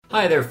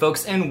Hi there,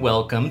 folks, and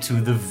welcome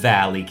to the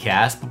Valley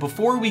Cast. But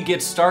before we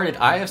get started,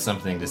 I have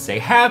something to say.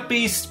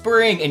 Happy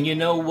spring! And you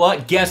know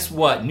what? Guess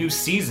what? New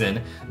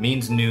season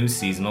means new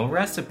seasonal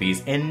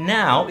recipes. And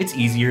now it's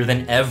easier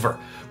than ever.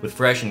 With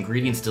fresh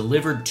ingredients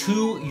delivered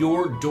to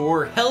your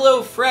door,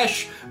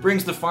 HelloFresh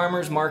brings the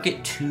farmer's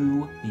market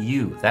to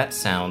you. That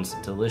sounds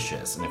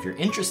delicious. And if you're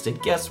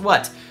interested, guess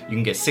what? You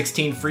can get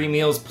 16 free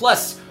meals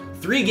plus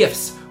 3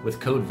 gifts with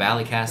code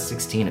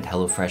ValleyCast16 at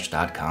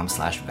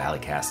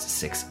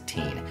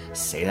HelloFresh.com/ValleyCast16.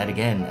 Say that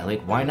again,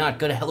 Elliot. Why not?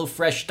 Go to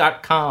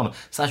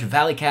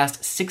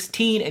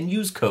HelloFresh.com/ValleyCast16 and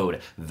use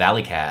code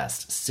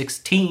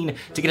ValleyCast16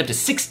 to get up to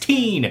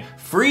 16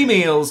 free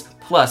meals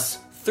plus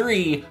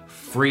 3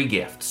 free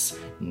gifts.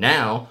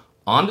 Now,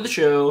 on to the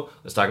show.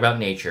 Let's talk about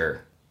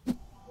nature.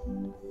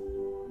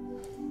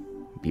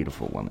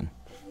 Beautiful woman.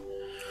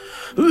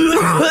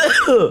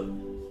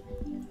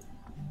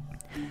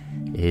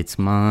 It's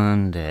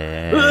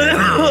Monday.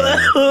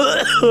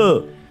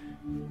 Wow,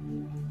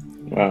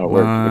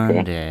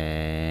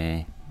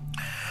 Monday.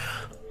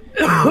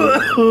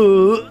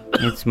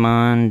 It's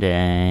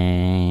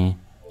Monday.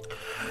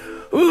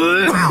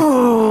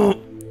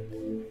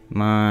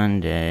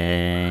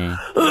 Monday.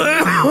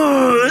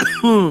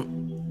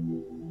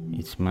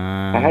 It's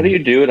Monday. How do you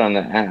do it on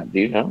the app? Do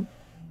you know?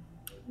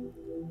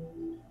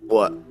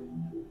 What?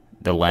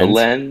 The lens? The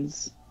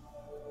lens?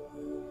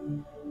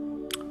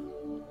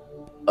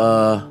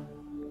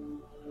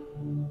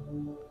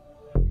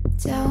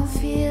 Don't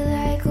feel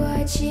like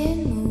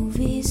watching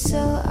movies,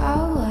 so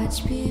I'll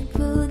watch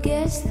people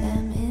guess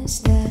them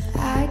instead.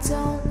 I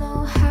don't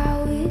know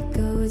how it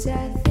goes,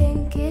 I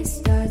think it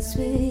starts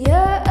with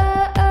your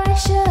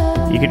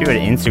show. You could do it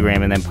on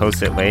Instagram and then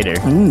post it later.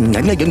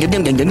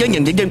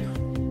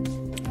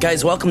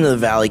 Guys, welcome to the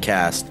Valley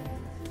Cast.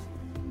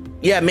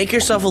 Yeah, make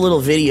yourself a little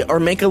video,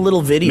 or make a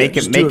little video. Make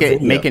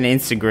an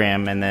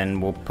Instagram and then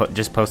we'll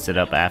just post it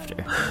up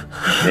after.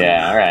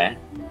 Yeah, alright,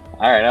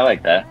 I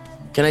like that.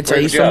 Can I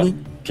tell you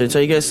something? Can I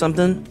tell you guys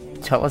something?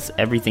 Tell us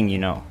everything you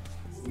know.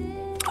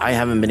 I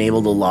haven't been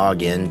able to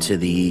log into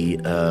the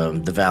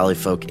Valley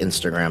Folk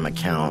Instagram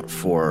account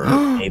for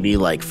maybe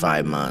like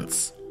 5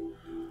 months.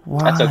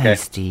 Why, That's okay.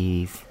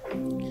 Steve?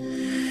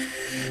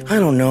 I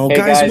don't know, Hey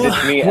guys.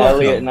 it's me,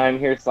 Elliot, and I'm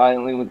here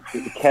silently with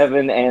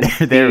Kevin and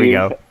Steve. There we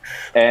go.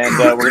 And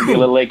we're going to be a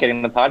little late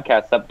getting the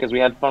podcast up because we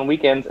had fun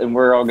weekends, and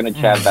we're all going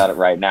to chat about it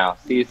right now.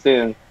 See you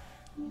soon.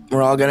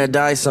 We're all gonna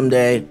die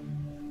someday.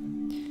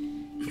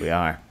 We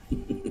are.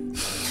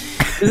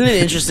 Isn't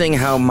it interesting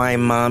how my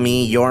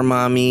mommy, your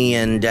mommy,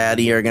 and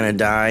daddy are gonna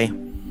die?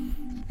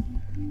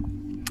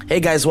 Hey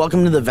guys,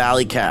 welcome to the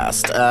Valley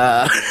Cast.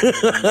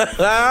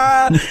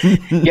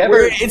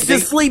 It's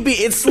just sleepy.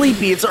 It's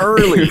sleepy. It's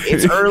early.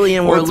 It's early,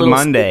 and we're a little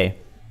Monday.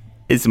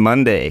 It's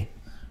Monday.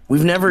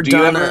 We've never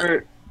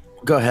done.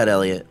 Go ahead,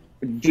 Elliot.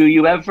 Do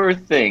you ever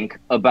think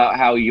about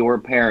how your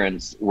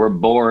parents were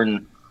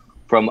born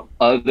from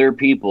other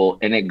people,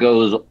 and it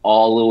goes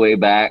all the way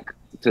back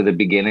to the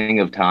beginning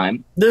of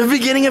time? The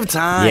beginning of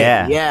time.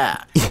 Yeah.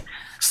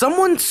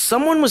 Someone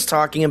was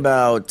talking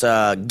about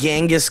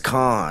Genghis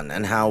Khan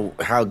and how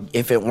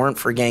if it weren't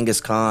for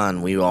Genghis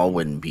Khan, we all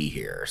wouldn't be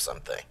here or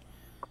something.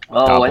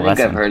 Oh, I think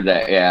I've heard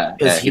that. Yeah,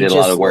 he did a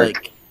lot of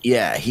work.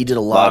 He did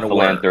a lot of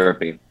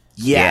philanthropy. Work.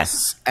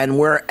 Yes, and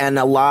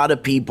a lot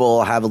of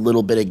people have a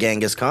little bit of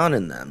Genghis Khan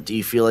in them. Do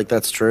you feel like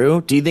that's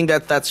true? Do you think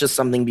that that's just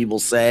something people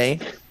say?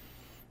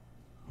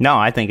 No,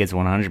 I think it's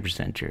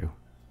 100% true.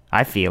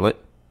 I feel it.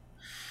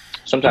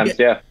 Sometimes,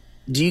 yeah.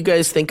 Do you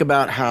guys think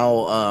about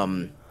how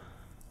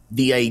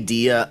the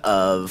idea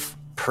of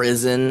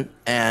prison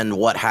and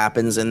what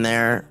happens in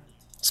there,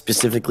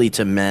 specifically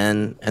to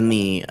men, and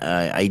the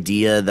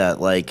idea that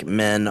like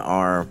men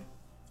are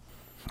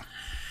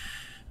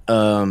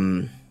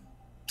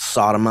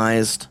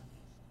sodomized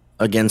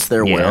against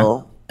their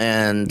will?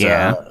 And do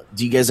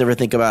you guys ever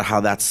think about how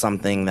that's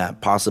something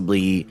that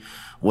possibly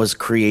was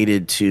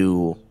created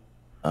to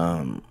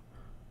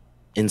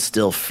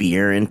instill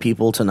fear in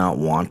people to not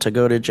want to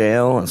go to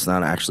jail? It's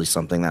not actually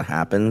something that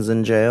happens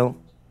in jail.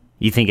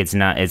 You think it's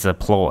a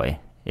ploy?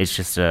 It's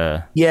just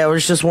a... Yeah,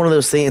 it's just one of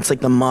those things. It's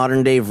like the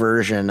modern day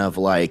version of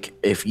like,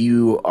 if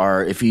you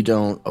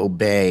don't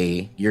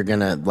obey, you're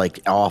gonna,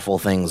 like, awful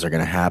things are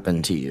gonna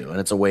happen to you. And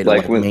it's a way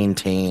to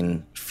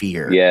maintain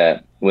fear.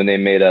 Yeah, when they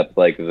made up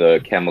like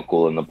the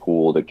chemical in the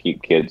pool to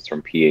keep kids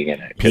from peeing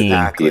in it.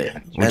 Exactly.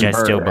 Which I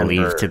still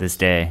believe to this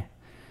day.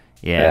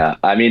 Yeah.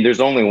 I mean, there's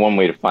only one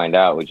way to find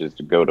out, which is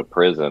to go to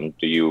prison.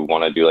 Do you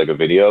want to do like a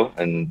video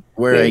and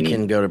where they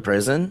can go to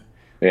prison?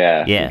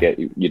 Yeah.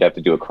 You'd have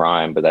to do a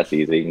crime, but that's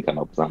easy. You can come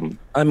up with something.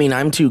 I mean,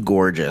 I'm too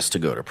gorgeous to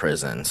go to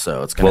prison,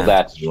 so it's gonna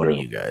have to be one of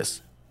you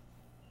guys.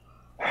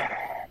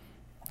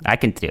 I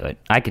can do it.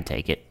 I can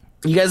take it.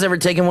 You guys ever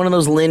taken one of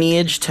those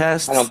lineage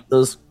tests?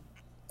 Those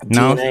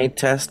DNA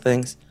test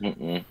things?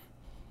 Mm-mm.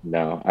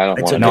 No, I don't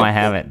want to. No, I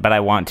haven't, but I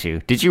want to.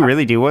 Did you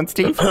really do one,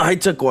 Steve? I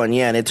took one,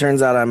 yeah, and it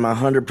turns out I'm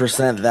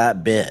 100%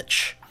 that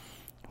bitch.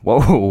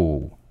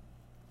 Whoa.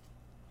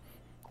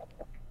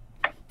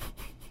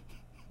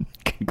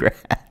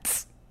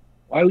 Congrats.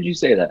 Why would you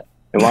say that?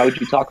 And why would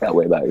you talk that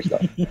way about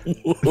yourself?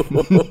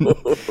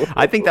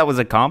 I think that was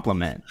a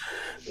compliment.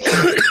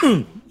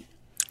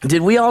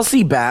 Did we all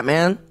see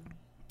Batman?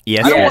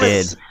 Yes, I we wanna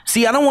did.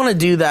 See, I don't want to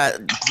do that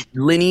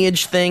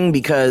lineage thing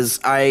because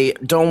I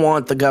don't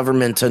want the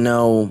government to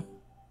know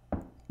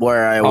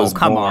where I was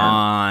Come born.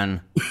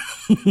 on.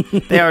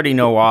 They already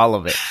know all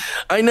of it.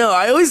 I know.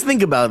 I always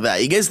think about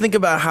that. You guys think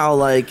about how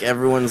like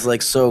everyone's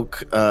like so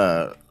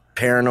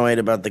paranoid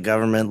about the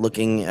government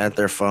looking at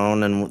their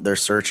phone and their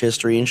search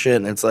history and shit.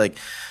 And it's like,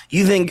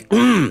 you think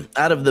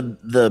out of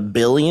the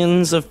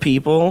billions of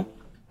people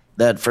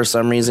that for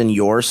some reason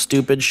your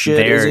stupid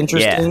shit is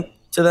interesting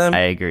to them? I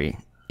agree.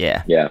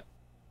 Yeah. Yeah.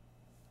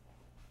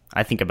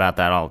 I think about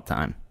that all the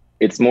time.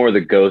 It's more the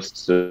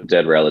ghosts of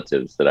dead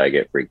relatives that I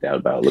get freaked out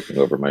about looking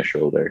over my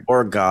shoulder.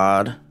 Or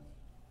God.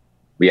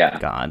 Yeah.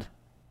 God.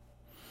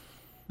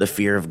 The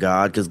fear of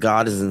God, because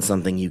God isn't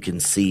something you can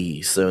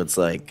see. So it's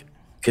like,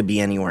 could be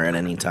anywhere at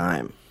any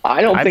time.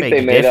 I don't think beg they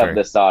to made differ. up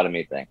the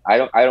sodomy thing. I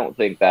don't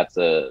think that's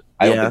a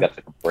think that's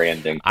like a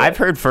branding thing. I've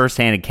heard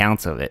firsthand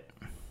accounts of it.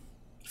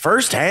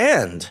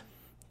 Firsthand.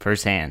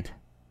 Firsthand.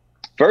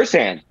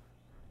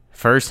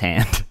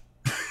 Firsthand.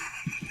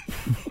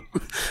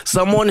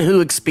 Someone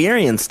who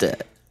experienced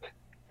it.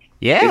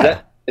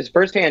 Yeah. Is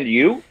firsthand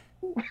you?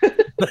 I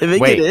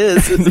think Wait. it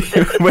is.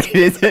 Wait,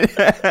 is it?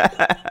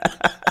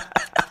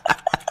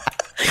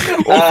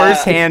 Well,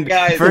 firsthand.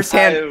 Guys,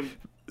 firsthand.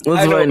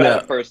 Let's I know find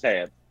about out.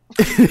 firsthand.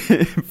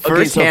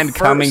 Firsthand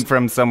coming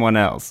from someone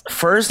else.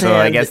 Firsthand. So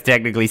I guess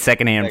technically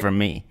secondhand from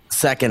me.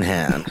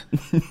 Secondhand.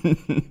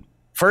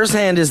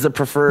 Firsthand is the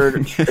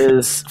preferred.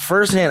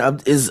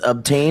 Firsthand is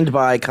obtained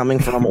by coming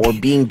from or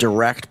being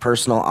direct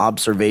personal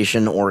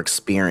observation or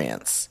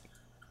experience.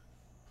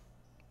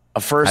 A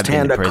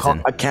firsthand I've been to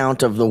prison.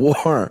 account of the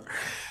war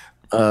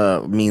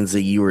means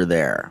that you were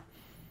there.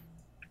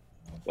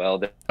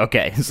 Well,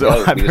 Okay, so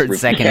I've heard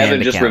secondhand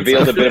Kevin just accounts.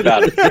 revealed a bit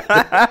about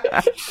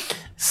it.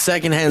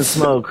 Secondhand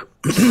smoke.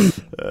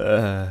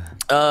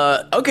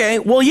 Okay.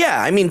 Well,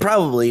 yeah. I mean,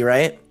 probably,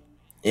 right?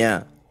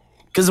 Yeah.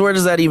 Because where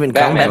does that even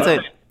come Batman.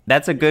 from?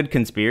 That's a good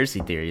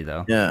conspiracy theory,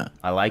 though. Yeah.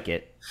 I like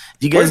it.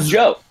 Do you Where's guys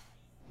Joe?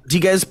 Do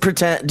you guys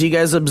pretend? Do you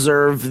guys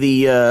observe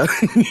the?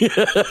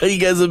 You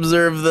guys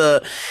observe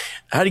the?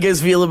 How do you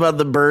guys feel about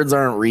the birds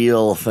aren't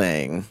real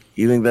thing?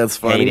 You think that's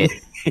funny? Hate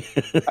it.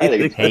 I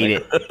think it's Hate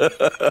it.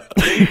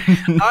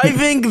 I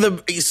think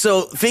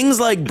so things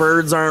like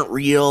birds aren't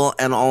real,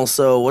 and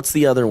also what's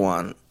the other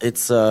one?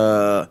 It's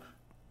the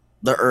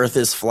Earth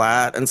is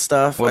flat and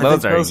stuff. Well, I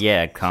those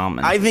think are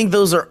common. I think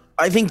those are.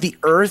 I think the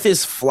Earth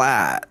is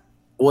flat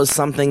was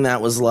something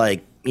that was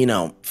like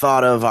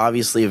thought of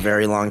obviously a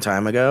very long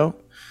time ago,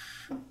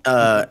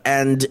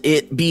 and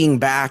it being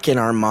back in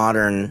our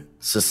modern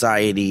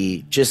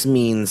society just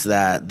means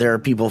that there are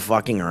people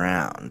fucking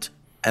around.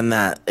 And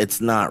that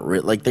it's not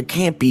real. Like, there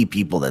can't be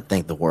people that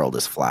think the world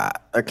is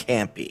flat. There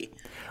can't be.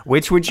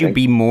 Which would you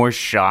be more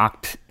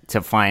shocked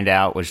to find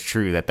out was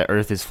true, that the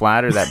Earth is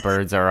flat or that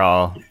birds are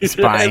all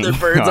spying? And the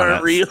birds on aren't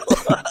us? real.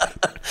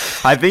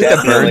 I think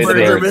Definitely the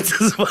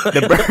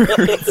the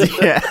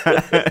birds. Yeah.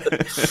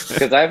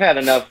 Because I've had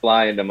enough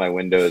fly into my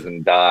windows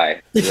and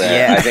die. That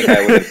Yeah. I think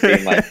I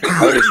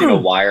would have seen a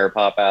wire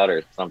pop out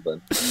or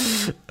something,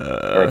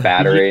 or a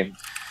battery.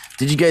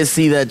 Did you guys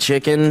see that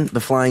chicken,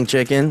 the flying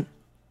chicken?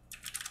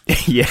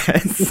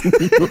 Yes.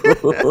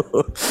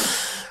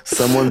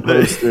 Someone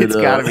posted. It's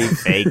gotta be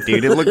fake,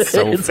 dude. It looks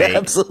so it's fake.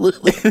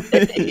 absolutely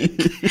fake.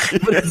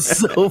 But it's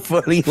so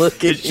funny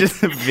looking. It's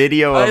just a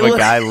video of a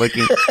guy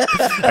looking.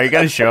 Are you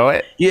gonna show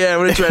it? Yeah,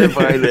 I'm gonna try to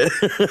find it.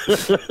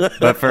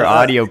 But for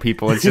audio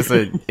people, it's just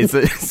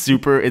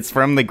it's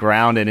from the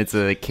ground and it's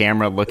a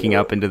camera looking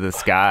up into the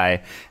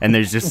sky and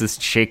there's just this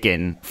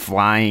chicken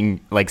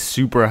flying like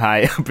super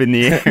high up in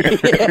the air.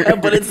 Yeah,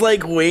 but it's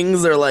like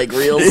wings are like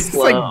real It's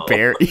slow. like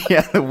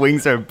the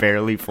wings are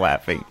barely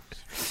flapping.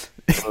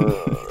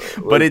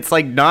 But it's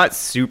like not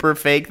super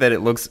fake that it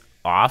looks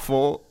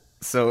awful.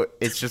 So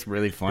it's just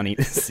really funny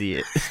to see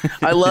it.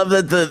 I love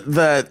that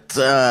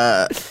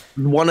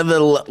one of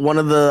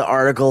the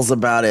articles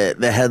about it,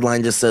 the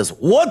headline just says,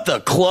 "What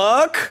the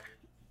cluck?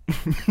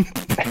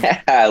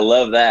 I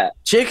love that.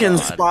 Chicken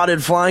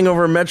spotted flying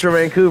over Metro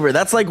Vancouver."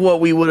 That's like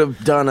what we would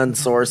have done on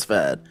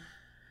SourceFed.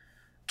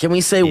 Can we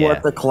say Yeah.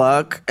 "What the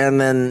cluck"?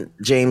 And then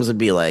James would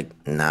be like,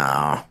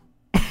 "No,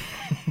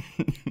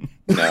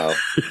 No.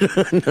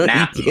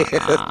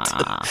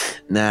 nah,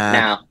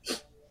 Now.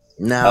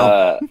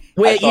 no."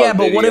 Wait, I saw yeah, a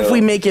but what if video-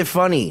 we make it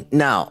funny?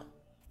 No.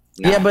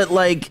 Yeah, but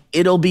like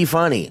it'll be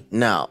funny.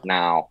 No.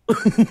 Now.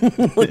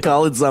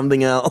 Call it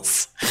something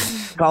else.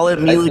 Call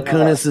it Mila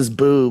Kunis's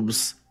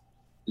boobs.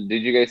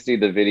 Did you guys see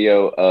the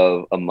video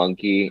of a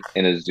monkey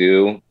in a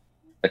zoo?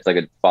 It's like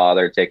a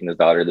father taking his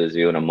daughter to the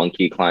zoo, and a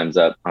monkey climbs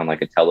up on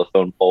like a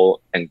telephone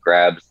pole and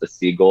grabs the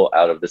seagull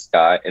out of the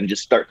sky and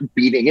just starts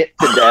beating it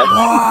to death.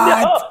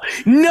 What?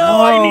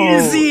 No, I need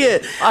to see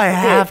it. I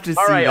have to see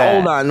All right, that.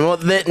 hold on. Well,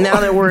 now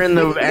that we're in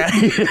the,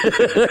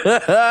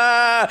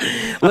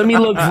 let me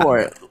look for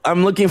it.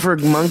 I'm looking for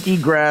monkey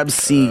grabs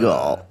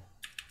seagull.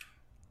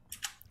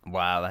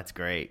 Wow, that's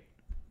great.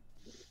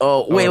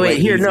 Oh wait, wait,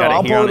 here. he's No, got it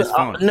I'll here pull on it. his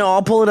phone. No,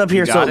 I'll pull it up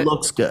here so got it it?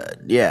 looks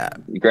good. Yeah.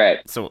 Great.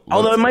 So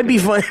Although it might be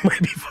funny. It might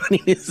be funny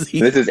to see.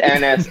 This is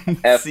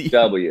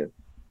NSFW.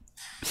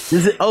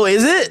 Is it? Oh,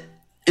 is it?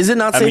 Is it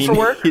not safe for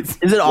work? Is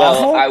it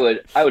awful? Well,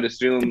 I would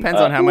assume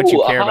depends on how much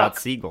you care about hawk.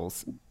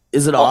 seagulls.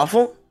 Is it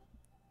awful?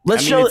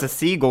 Let's show. It's a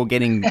seagull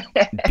getting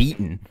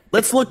beaten.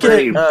 Let's look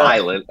Pretty at.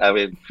 violent. I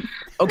mean,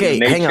 Okay,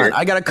 hang on. nature.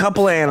 I got a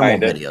couple of animal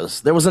Kinda.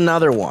 videos. There was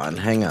another one.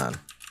 Hang on.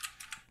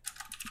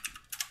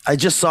 I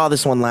just saw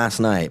this one last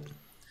night.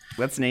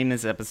 Let's name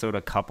this episode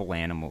 "A Couple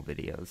Animal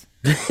Videos."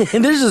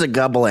 There's just a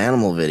couple of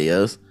animal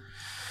videos.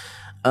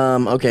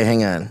 Okay,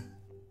 hang on.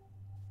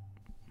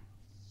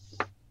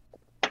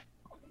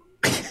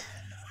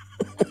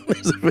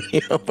 There's a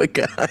video of a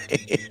guy.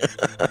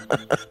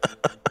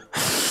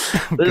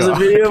 There's a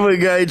video of a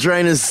guy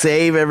trying to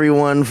save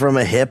everyone from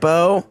a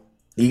hippo.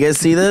 You guys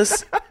see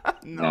this?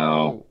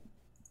 No.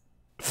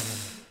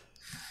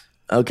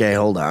 Okay,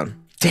 hold on.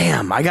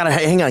 Damn, I gotta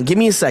hang on. Give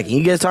me a second.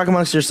 You guys talk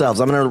amongst yourselves.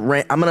 I'm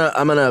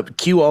gonna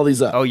queue all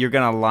these up. Oh, you're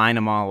gonna line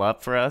them all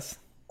up for us?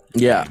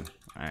 Yeah.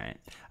 All right.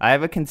 I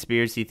have a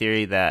conspiracy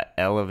theory that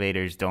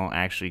elevators don't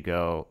actually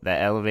go.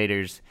 That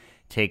elevators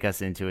take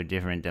us into a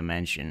different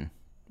dimension.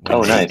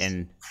 Oh, nice.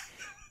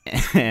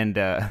 And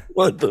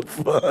What the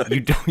fuck? you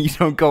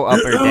don't go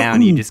up or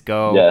down. You just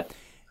go. Yeah.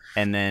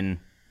 And then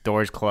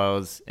doors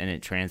close and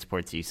it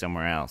transports you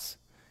somewhere else,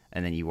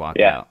 and then you walk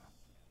Yeah. out.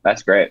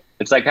 That's great.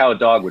 It's like how a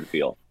dog would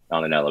feel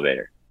on an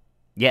elevator.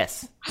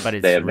 Yes, but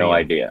it's They have no real.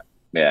 idea.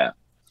 Yeah.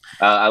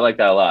 I like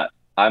that a lot.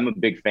 I'm a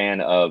big fan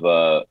of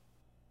the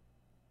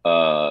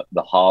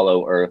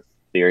hollow earth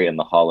theory and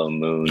the hollow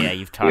moon. Yeah,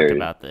 you've talked theory.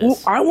 about this. Well,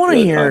 I want to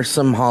Really hear fun.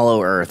 some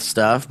Hollow Earth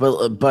stuff,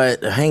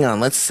 but hang on,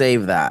 let's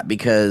save that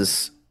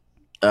because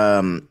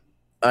I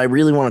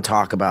really want to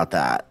talk about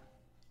that.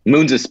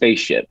 Moon's a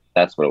spaceship.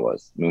 That's what it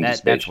was. Moon's a That's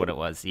spaceship. what it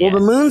was. Yeah. Well,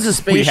 the moon's a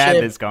we had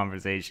spaceship. this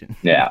conversation.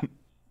 Yeah.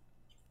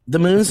 The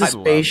moon's a I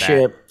love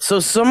spaceship. So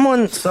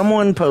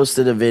someone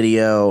posted a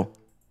video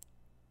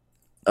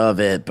of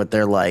it, but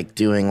they're like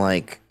doing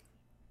like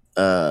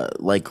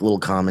little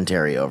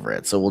commentary over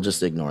it. So we'll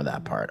just ignore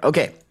that part.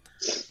 Okay.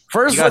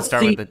 First, You gotta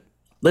start with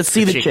let's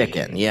see the the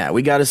chicken. chicken. Yeah,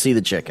 we got to see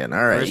the chicken.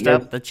 All right. first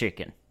up the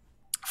chicken.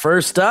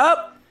 First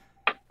up,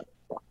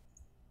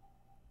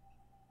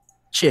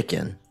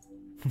 chicken.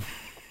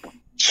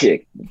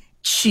 Chicken.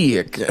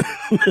 Chicken.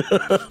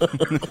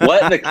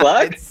 What in the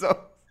cluck? It's so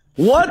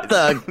What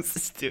the?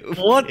 stupid.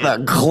 What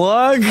the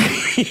clug?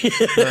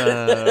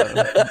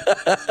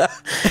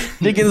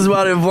 Chicken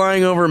spotted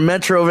flying over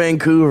Metro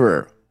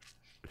Vancouver.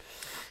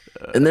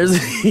 And there's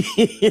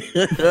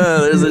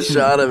there's a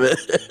shot of it.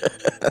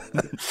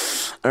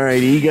 All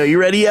right, here you go. You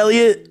ready,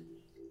 Elliot?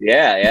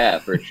 Yeah,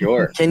 for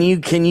sure. Can you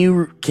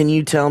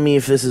tell me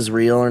if this is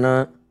real or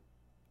not?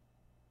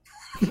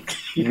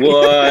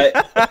 What?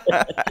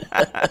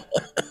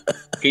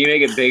 Can you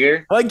make it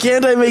bigger? Why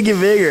can't I make it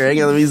bigger?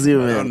 Hang on, let me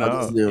zoom I in. don't I'll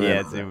know. just zoom in.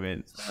 Yeah, zoom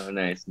in. Oh,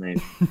 nice.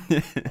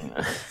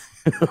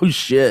 Oh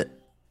shit.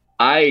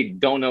 I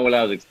don't know what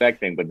I was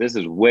expecting, but this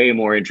is way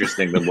more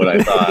interesting than what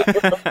I thought.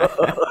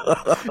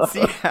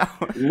 See how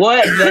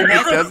What the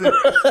heck? it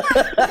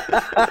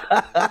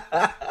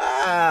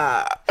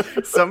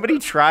doesn't. Somebody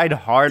tried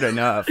hard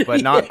enough,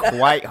 but not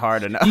quite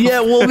hard enough. Yeah,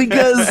 well,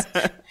 because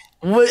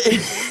what?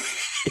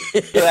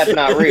 That's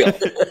not real.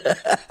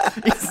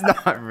 It's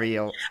not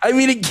real. I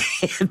mean, it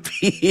can't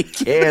be. It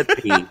can't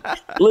be.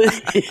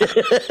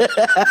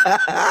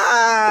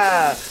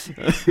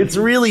 It's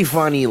really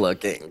funny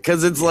looking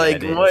because it's like,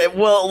 it is.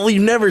 well,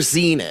 we've never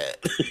seen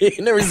it. You've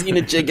never seen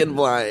a chicken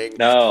flying.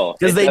 No.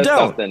 'Cause it they does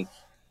don't. something.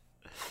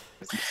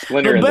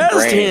 Splinter The in the best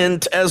brain.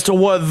 hint as to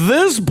what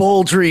this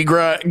poultry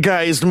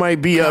guys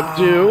might be up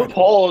to.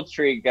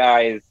 Poultry,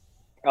 guys.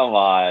 Come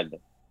on.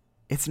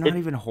 It's not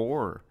even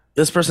horror.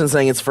 This person's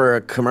saying it's for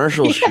a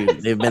commercial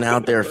shoot. They've been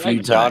out there a few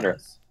Right genre.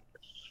 times.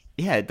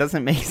 Yeah, it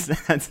doesn't make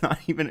sense. That's not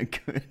even a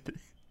good.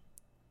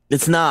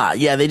 It's not.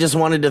 Yeah, they just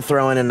wanted to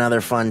throw in another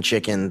fun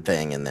chicken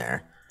thing in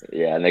there.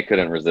 Yeah, and they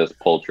couldn't resist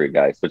poultry,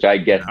 guys, which I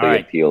get the All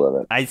right. appeal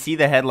of it. I see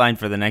the headline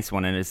for the next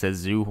one, and it says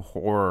 "Zoo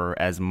Horror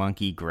as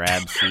Monkey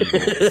Grabs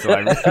Seagull." So I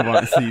really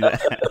want to see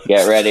that.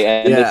 Get ready.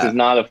 And Yeah. this is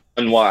not a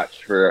fun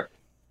watch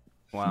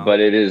Wow.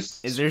 but it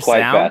is there quite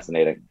sound?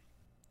 fascinating.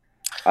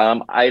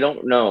 I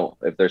don't know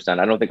if there's sound.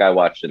 I don't think I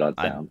watched it on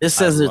sound. This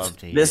says I'd it's. love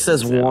to hear This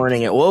says the sound.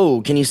 warning. It.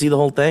 Whoa! Can you see the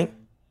whole thing?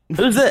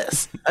 Who's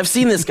this? I've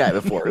seen this guy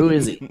before. Who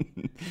is he?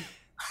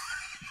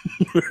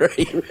 Are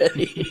you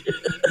ready?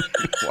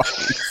 Why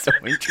are you so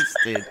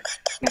interested?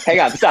 Hang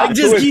on, stop. I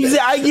just Who is keep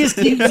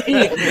this?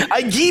 seeing.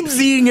 I keep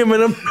seeing him,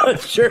 and I'm not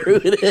sure who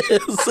it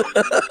is.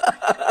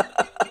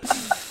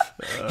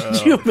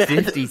 Could you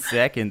imagine? 50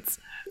 seconds.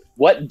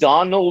 What,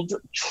 Donald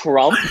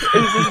Trump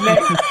is his name?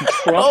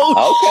 Trump?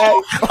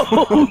 Oh,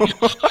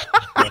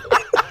 okay.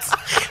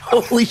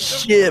 Holy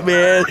shit,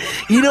 man!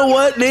 You know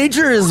what?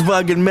 Nature is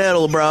fucking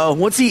metal, bro.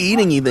 What's he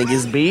eating? You think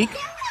his beak?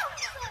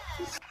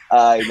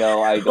 I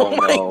know. I don't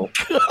my know.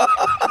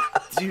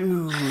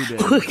 Dude.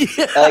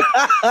 Like,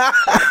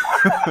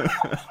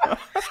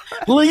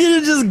 Look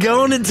at it just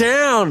going to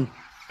town.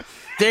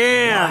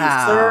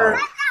 Damn, sir.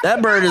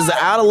 That bird is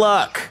out of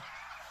luck.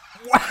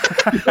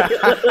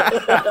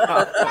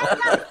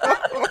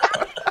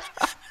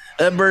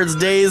 That bird's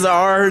days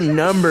are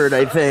numbered,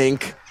 I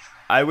think.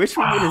 I wish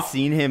we would have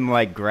seen him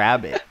like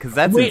grab it, because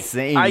that's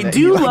insane. I that do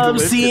he, like, love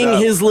lifted seeing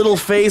up. his little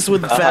face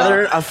with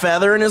a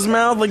feather in his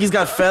mouth, like he's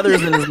got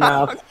feathers in his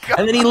mouth,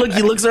 and then he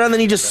looks around, and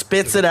then he just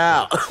spits it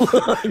out.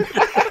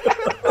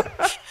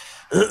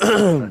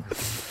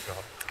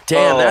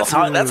 Damn, that's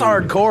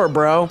hardcore,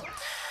 bro.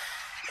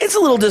 It's a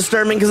little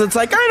disturbing because it's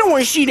like, I don't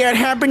want to see that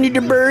happen to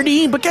the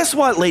birdie, but guess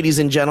what, ladies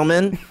and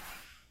gentlemen,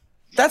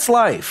 that's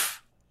life.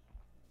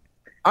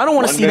 I don't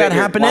want to see that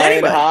happen to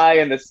anybody. High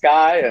in the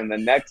sky, and the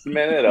next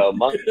minute, a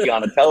monkey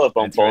on a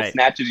telephone pole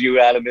snatches you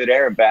out of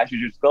midair and bashes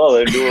your skull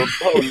into a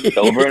post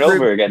over and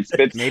over again.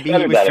 Spits Maybe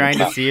he was trying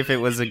to see if it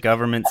was a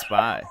government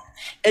spy.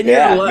 And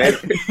you're like,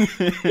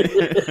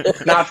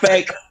 not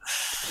fake.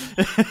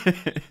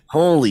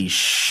 Holy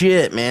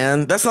shit,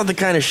 man! That's not the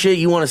kind of shit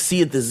you want to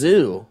see at the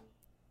zoo.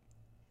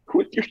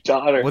 With your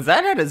daughter. Was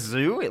that at a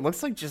zoo? It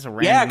looks like just a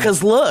random. Yeah,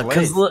 because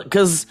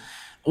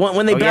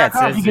when they back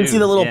up, you can see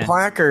the little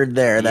placard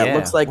there that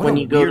looks like when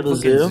you go to the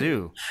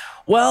zoo.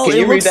 Well, can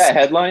you read that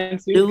headline?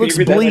 Steve? It looks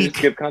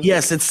bleak.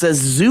 Yes, it says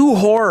zoo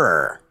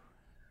horror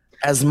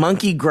as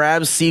monkey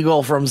grabs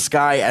seagull from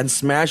sky and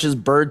smashes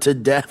bird to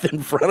death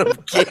in front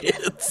of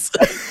kids.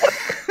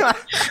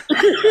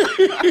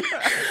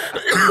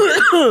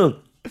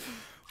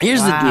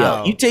 Here's the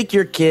deal. You take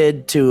your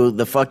kid to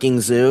the fucking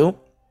zoo,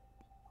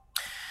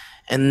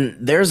 and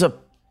there's a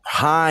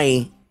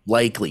high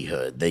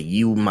likelihood that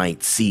you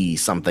might see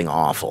something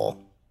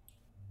awful.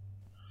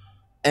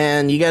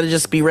 And you got to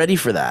just be ready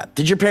for that.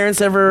 Did you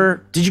guys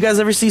ever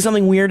see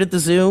something weird at the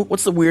zoo?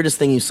 What's the weirdest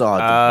thing you saw at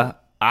the zoo?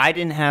 I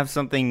didn't have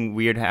something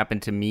weird happen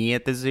to me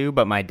at the zoo,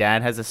 but my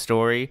dad has a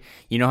story.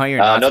 You know how you're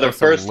not another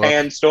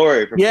first-hand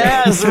story. From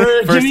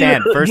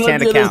first-hand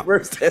account.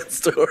 First-hand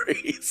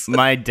stories.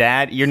 My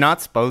dad, you're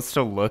not supposed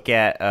to look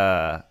at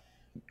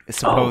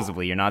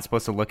supposedly, you're not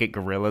supposed to look at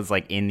gorillas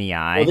like in the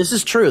eye. Well, this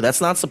is true. That's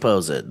not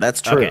supposed.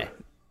 That's true. Okay.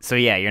 So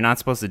yeah, you're not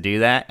supposed to do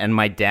that. And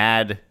my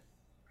dad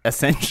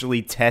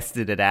essentially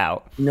tested it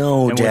out.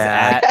 No,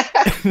 Dad.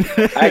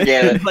 I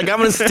get it. Like, I'm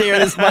gonna stare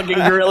this fucking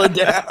gorilla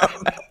down.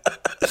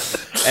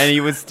 And he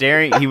was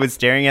staring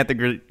at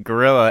the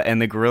gorilla,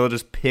 and the gorilla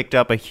just picked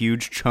up a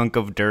huge chunk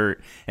of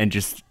dirt and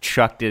just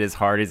chucked it as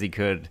hard as he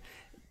could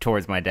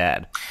towards my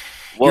dad.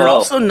 You're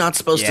also not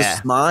supposed to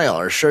smile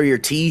or show your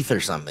teeth or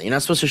something. You're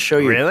not supposed to show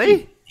your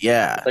teeth.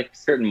 Yeah. It's like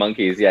certain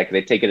monkeys, because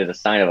they take it as a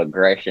sign of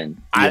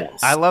aggression.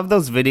 I love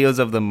those videos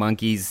of the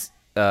monkeys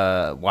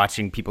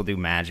watching people do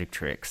magic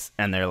tricks,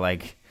 and they're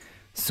like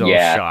so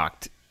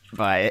shocked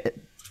by it.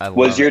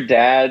 Did your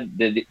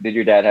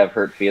dad have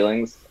hurt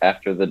feelings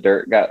after the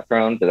dirt got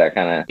thrown? Did that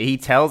kind of... He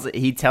tells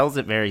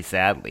it very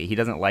sadly. He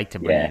doesn't like to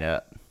bring it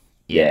up.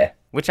 Yeah.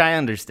 Which I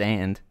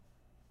understand.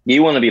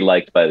 You want to be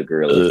liked by the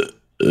gorillas.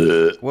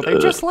 Well, they're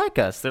just like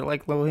us. They're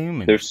like little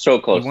humans. They're so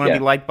close. You want to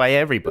be liked by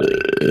everybody.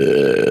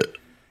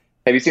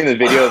 Have you seen the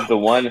video of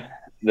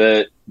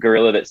the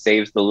gorilla that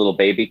saves the little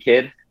baby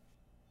kid?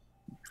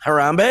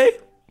 Harambe?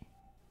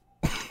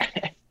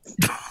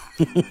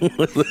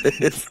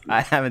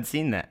 I haven't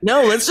seen that.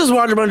 No, let's just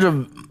watch a bunch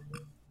of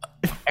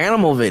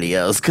animal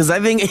videos, because I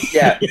think...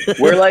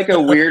 we're like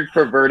a weird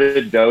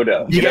perverted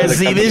dodo. You guys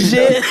see this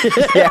shit?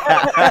 You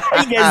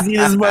guys see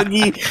this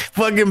monkey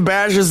fucking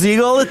bash a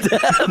seagull to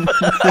death?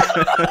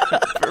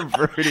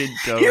 Perverted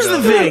dodo. Here's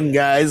the thing,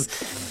 guys.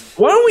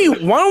 Why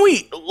don't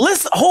we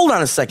let's hold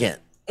on a second.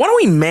 Why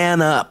don't we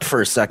man up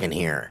for a second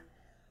here?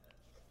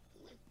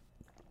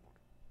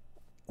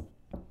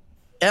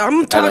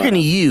 I'm talking to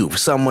you,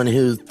 someone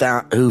who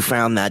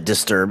found that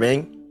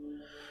disturbing.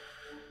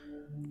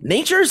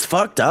 Nature's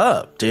fucked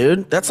up,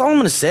 dude. That's all I'm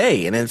gonna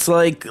say. And it's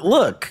like,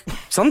 look,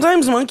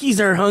 sometimes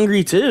monkeys are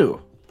hungry too.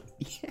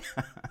 Yeah.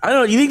 I don't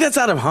know. You think that's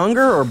out of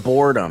hunger or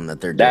boredom that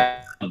they're doing?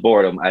 That's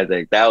boredom, I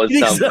think. That was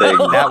something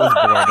that was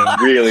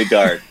boredom. Really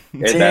dark.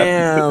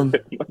 Damn.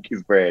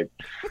 Monkey's brain.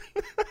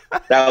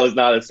 That was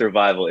not a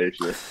survival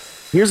issue.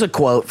 Here's a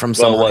quote from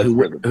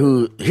someone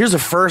who here's a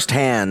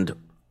first-hand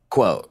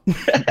quote.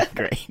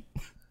 Great.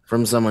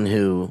 From someone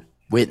who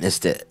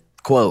witnessed it.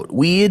 Quote,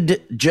 we'd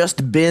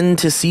just been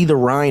to see the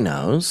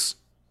rhinos,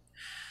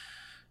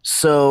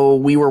 so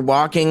we were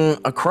walking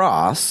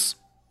across.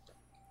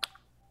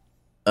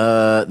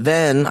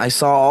 Then I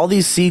saw all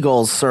these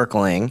seagulls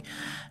circling,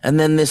 and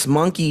then this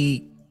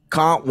monkey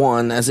caught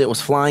one as it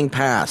was flying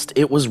past.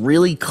 It was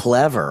really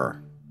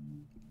clever.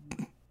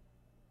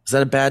 Is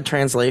that a bad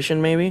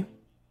translation, maybe?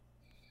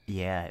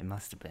 Yeah, it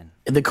must have been.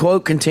 The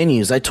quote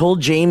continues, I told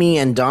Jamie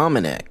and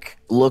Dominic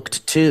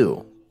looked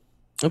too.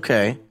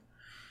 Okay.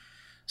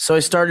 So I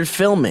started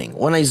filming.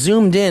 When I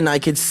zoomed in, I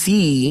could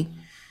see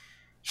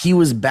he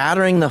was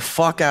battering the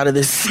fuck out of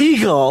this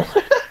seagull.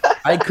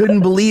 I couldn't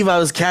believe I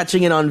was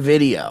catching it on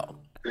video.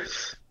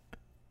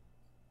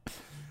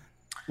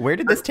 Where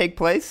did this take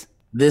place?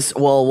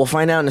 We'll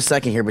find out in a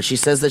second here, but she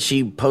says that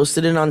she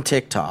posted it on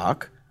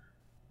TikTok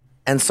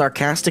and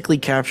sarcastically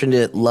captioned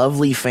it,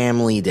 Lovely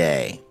Family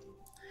Day.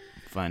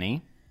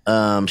 Funny.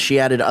 She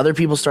added other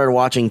people started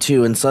watching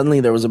too, and suddenly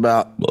there was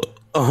about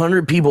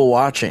 100 people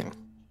watching.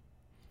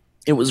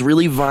 It was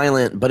really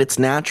violent, but it's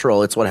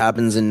natural. It's what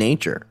happens in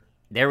nature.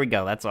 There we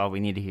go. That's all we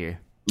need to hear.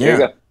 There you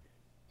go.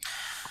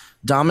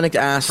 Dominic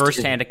asked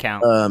First-hand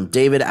account.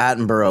 David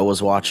Attenborough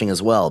was watching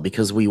as well,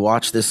 because we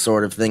watch this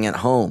sort of thing at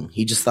home.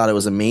 He just thought it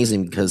was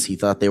amazing because he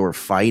thought they were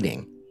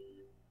fighting.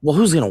 Well,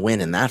 who's going to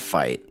win in that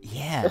fight?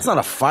 Yeah. That's not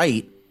a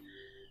fight.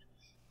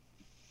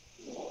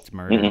 It's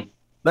murder. Mm-hmm.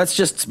 That's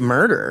just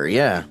murder,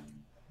 yeah.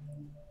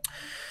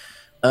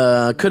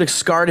 Could have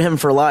scarred him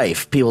for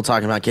life. People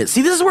talking about kids.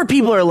 See, this is where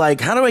people are like,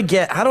 how do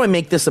I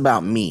make this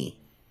about me?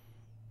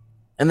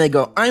 And they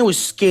go, I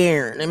was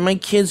scared and my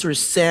kids were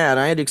sad.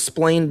 I had to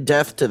explain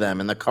death to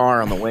them in the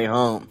car on the way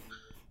home.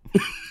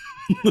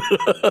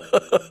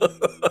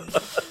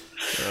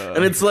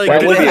 And it's like,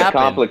 that would be happened?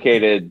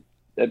 complicated.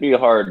 That'd be a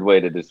hard way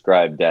to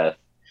describe death.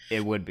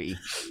 It would be.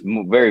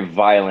 Very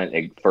violent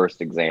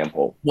first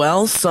example.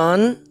 well,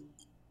 son,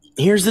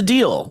 here's the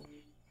deal.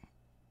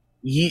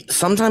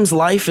 Sometimes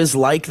life is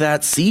like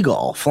that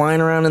seagull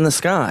flying around in the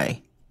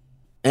sky.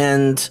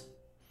 And,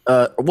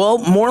 well,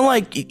 more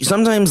like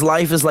sometimes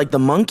life is like the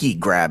monkey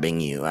grabbing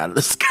you out of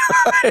the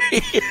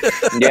sky.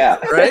 Yeah.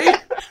 Right?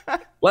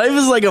 Life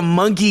is like a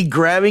monkey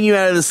grabbing you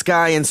out of the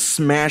sky and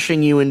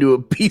smashing you into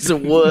a piece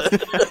of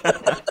wood.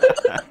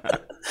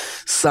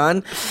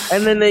 Son.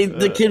 And then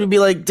the kid would be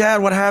like,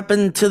 Dad, what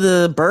happened to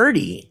the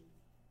birdie?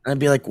 And I'd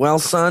be like, well,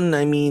 son,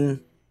 I mean,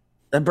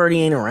 that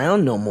birdie ain't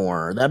around no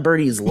more. That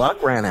birdie's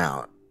luck ran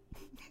out.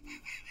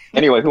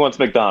 Anyway, who wants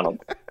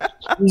McDonald's?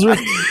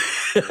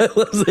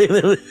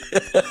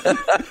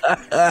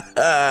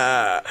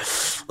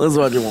 Let's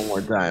watch it one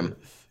more time.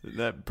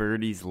 That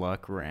birdie's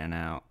luck ran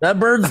out. That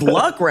bird's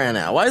luck ran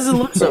out. Why does it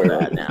look so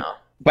bad now?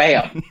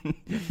 Bam.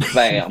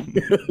 Bam.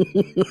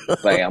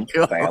 Bam.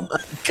 God, Bam.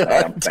 God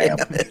Bam. damn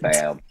Bam. it.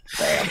 Bam.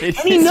 Bam. And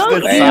he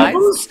knows.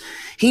 Size?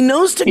 He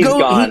knows to He's go.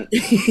 gone.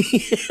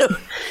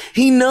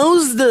 He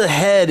knows the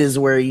head is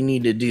where you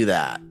need to do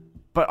that.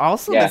 But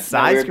also Yeah, the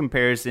size weird.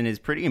 comparison is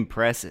pretty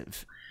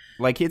impressive.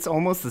 Like, it's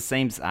almost the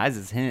same size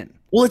as him.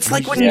 Well, it's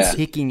like He's when just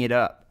you. picking it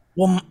up.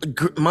 Well,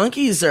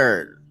 monkeys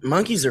are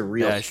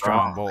real Yeah,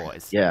 strong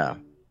boys. Yeah.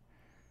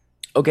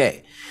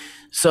 Okay,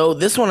 so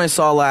this one I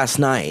saw last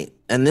night,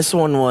 and this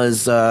one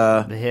was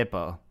The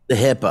hippo. the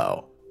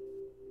hippo.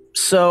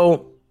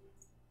 So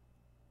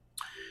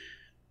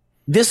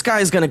this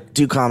guy's gonna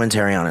do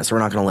commentary on it, so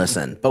we're not gonna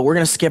listen, but we're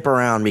gonna skip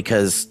around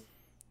because.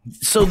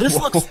 So this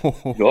looks.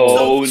 Oh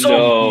no.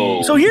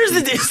 So here's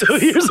the deal. So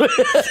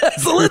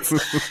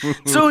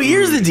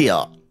here's the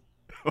deal.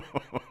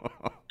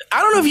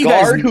 I don't know if you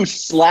Guard guys. who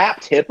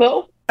slapped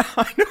Hippo?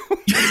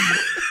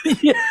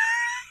 Yeah.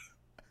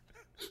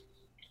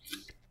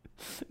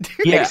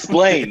 Yeah.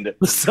 Explained.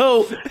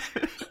 So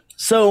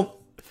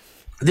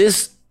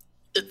this.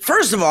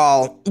 First of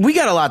all, we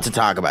got a lot to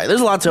talk about.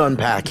 There's a lot to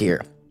unpack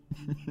here,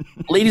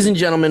 ladies and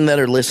gentlemen that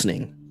are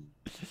listening,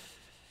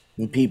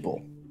 and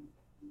people.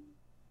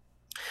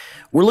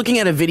 We're looking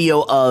at a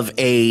video of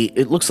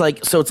it looks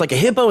like, so it's like a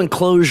hippo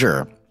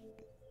enclosure,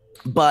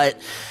 but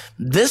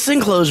this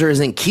enclosure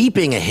isn't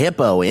keeping a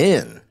hippo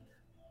in.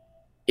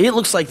 It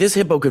looks like this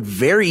hippo could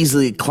very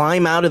easily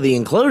climb out of the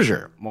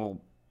enclosure. Well,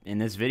 in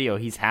this video,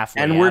 he's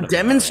halfway And out we're of it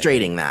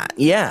demonstrating that.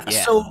 Yeah.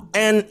 Yeah. So,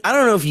 and I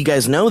don't know if you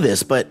guys know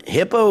this, but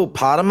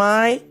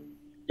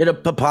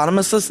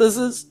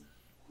hippopotamuses,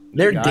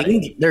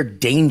 they're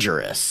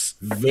dangerous.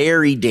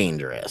 Very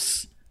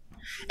dangerous.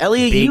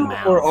 Elliot, Big you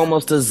mouth. were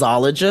almost a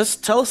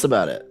zoologist. Tell us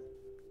about it.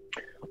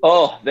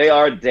 Oh, they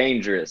are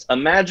dangerous.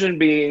 Imagine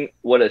being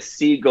what a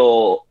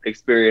seagull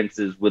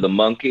experiences with a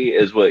monkey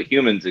is what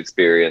humans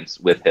experience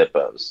with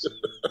hippos.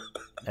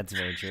 That's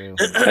very true.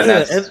 And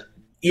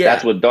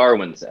that's what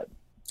Darwin said.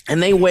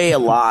 And they weigh a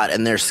lot,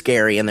 and they're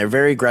scary, and they're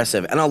very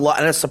aggressive, and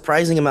a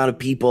surprising amount of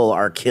people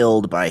are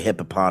killed by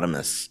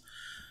hippopotamus.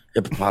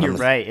 You're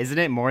right. Isn't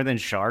it more than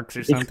sharks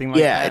or something like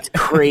that? Yeah, it's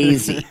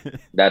crazy.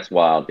 That's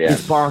wild, yeah.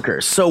 It's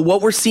bonkers. So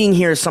what we're seeing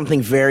here is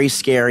something very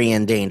scary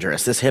and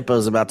dangerous. This hippo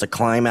is about to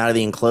climb out of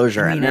the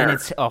enclosure, I mean, and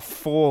it's a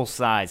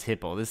full-size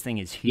hippo. This thing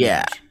is huge.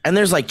 yeah, and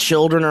there's like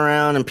children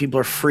around, and people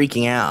are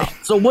freaking out.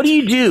 So what do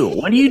you do?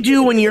 What do you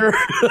do when you're?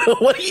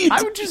 What do you?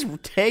 I would just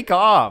take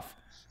off.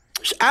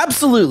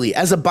 Absolutely,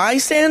 as a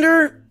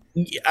bystander,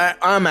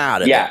 I'm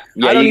out of Yeah, it.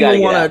 yeah, I don't you gotta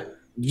even get want to.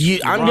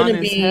 I'm Run going to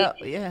as be hell-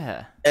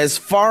 Yeah. as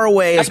far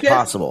away as guess-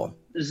 possible.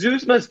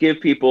 Zoos must give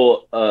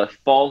people a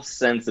false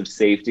sense of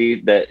safety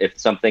that if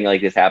something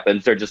like this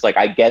happens, they're just like,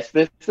 I guess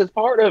this is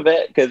part of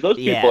it, because those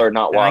Yeah, people are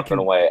not and I walking can-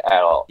 away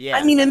at all. Yeah.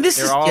 I mean, and this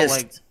They're is all just.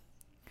 like,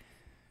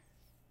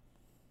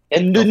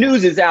 And the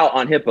news is out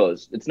on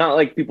hippos. It's not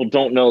like people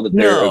don't know that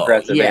they're No,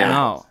 aggressive yeah.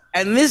 animals. no.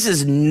 And this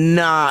is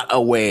not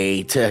a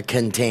way to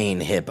contain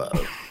hippo.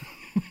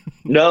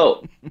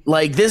 No.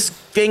 Like, this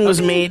thing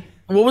was made.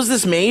 What was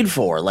this made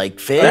for? Like,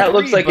 fish? That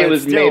looks like it but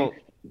was still-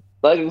 made.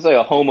 That looks like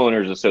a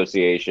homeowners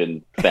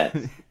association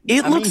fence.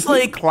 It I mean, looks he's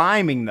like.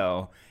 climbing,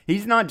 though.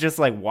 He's not just,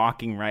 like,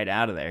 walking right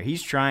out of there.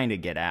 He's trying to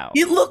get out.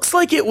 It looks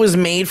like it was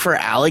made for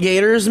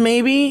alligators,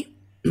 maybe.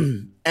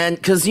 And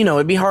because,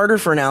 it'd be harder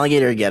for an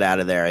alligator to get out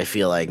of there, I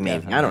feel like,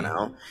 maybe. Definitely. I don't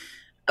know.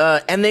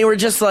 And they were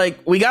just like,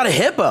 we got a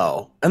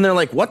hippo. And they're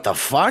like, what the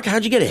fuck?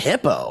 How'd you get a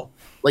hippo?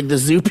 Like the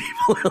zoo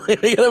people are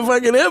like, we got a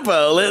fucking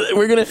hippo.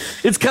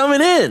 It's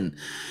coming in.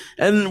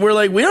 And we're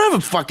like, we don't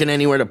have a fucking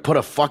anywhere to put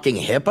a fucking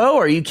hippo.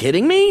 Are you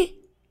kidding me?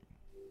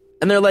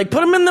 And they're like,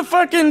 put them in the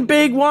fucking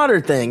big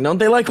water thing. Don't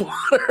they like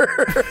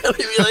water? And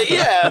they'd be like,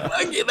 yeah,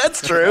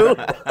 that's true.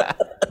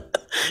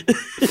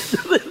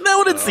 Isn't that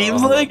what it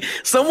seems like?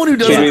 Someone who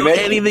doesn't know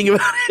anything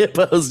about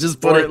hippos just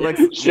put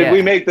it. Should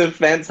we make the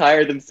fence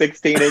higher than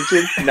 16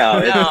 inches?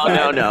 No.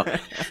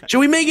 Should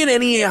we make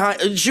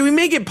it Should we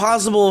make it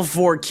possible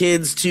for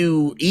kids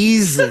to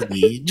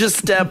easily just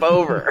step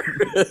over?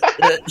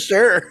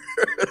 Sure.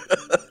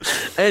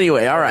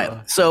 Anyway, all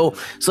right. So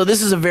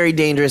this is a very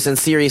dangerous and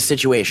serious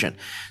situation.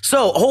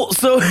 So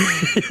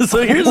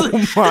here's. Oh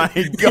my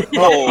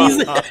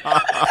god.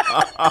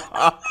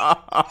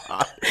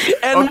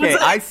 Okay,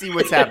 I see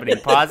what's happening.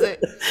 Pause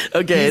it.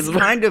 Okay. He's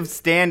kind of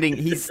standing.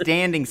 He's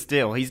standing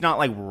still. He's not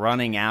like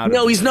running out.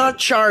 No, he's not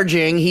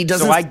charging. He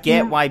doesn't. So I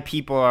get why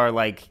people are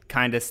like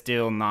kind of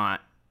still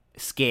not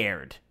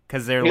scared.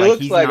 Because they're like,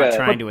 he's not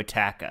trying to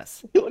attack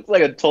us. He looks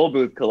like a toll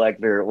booth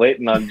collector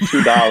waiting on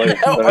 $2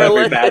 for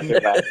every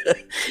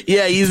passerby.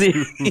 Yeah,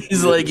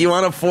 he's like, you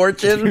want a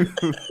fortune?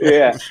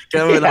 Yeah.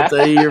 Come and I'll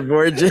tell you your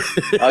fortune.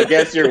 I'll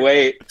guess your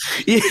weight.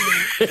 Yeah.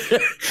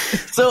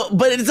 So,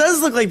 but it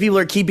does look like people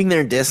are keeping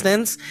their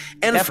distance.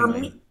 And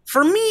Definitely.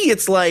 for me,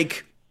 it's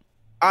like,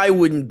 I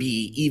wouldn't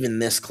be even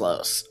this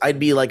close. I'd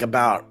be like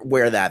about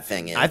where that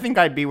thing is. I think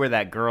I'd be where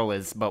that girl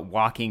is, but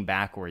walking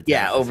backwards.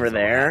 Yeah, over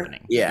there.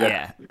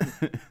 Yeah.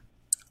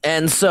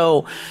 And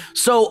so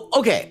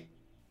okay.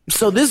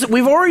 So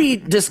we've already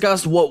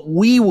discussed what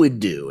we would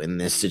do in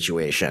this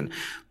situation.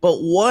 But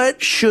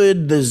what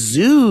should the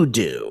zoo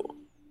do?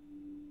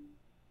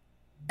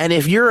 And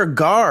if you're a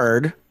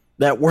guard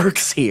that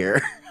works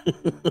here,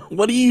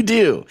 what do you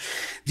do?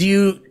 Do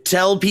you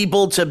tell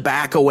people to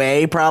back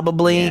away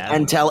probably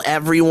and tell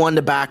everyone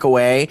to back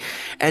away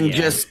and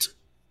just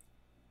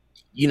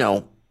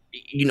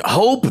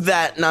hope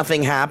that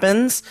nothing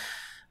happens?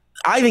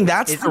 I think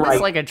that's Isn't this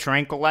like a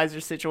tranquilizer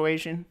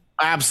situation?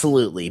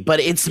 Absolutely. But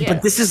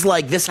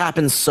this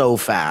happens so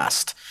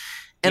fast.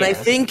 And I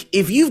think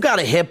if you've got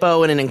a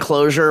hippo in an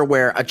enclosure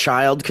where a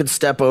child could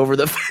step over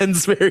the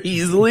fence very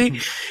easily,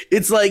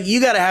 it's like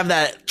you got to have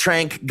that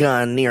tranq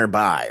gun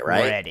nearby,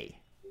 right? Ready.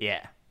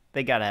 Yeah.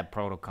 They got to have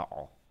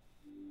protocol.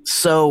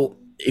 So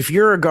if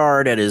you're a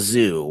guard at a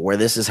zoo where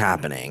this is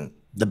happening,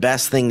 the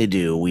best thing to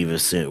do, we've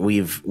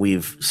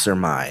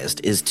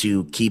surmised, is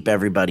to keep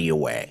everybody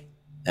away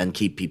and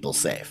keep people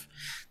safe.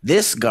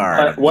 This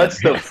guard.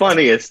 What's the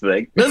funniest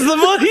thing? That's the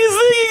funniest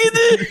thing you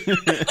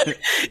can do.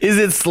 Is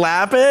it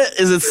slap it?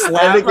 Is it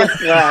slap? I think it's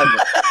slap.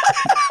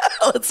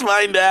 Let's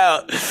find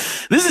out.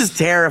 This is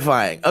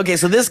terrifying. Okay,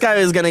 so this guy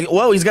is gonna.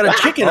 Whoa, he's got a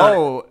chicken.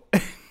 Oh,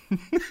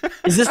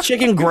 is this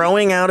chicken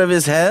growing out of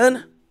his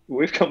head?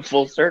 We've come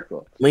full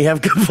circle. We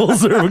have come full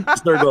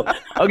circle.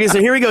 Okay, so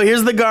here we go.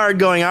 Here's the guard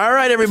going. All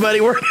right, everybody,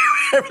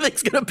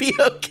 everything's gonna be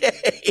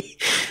okay.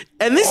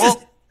 And this is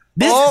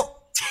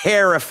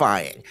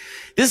terrifying.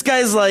 This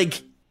guy's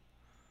like,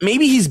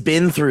 maybe he's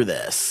been through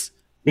this.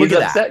 He's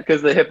upset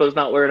because the hippo's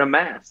not wearing a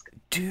mask.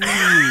 dude.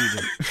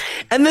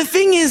 And the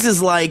thing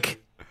is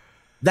like,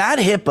 that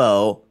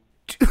hippo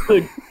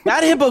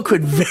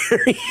could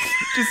very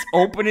Just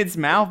open its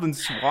mouth and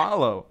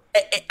swallow.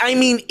 I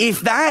mean,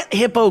 if that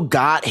hippo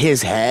got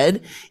his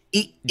head,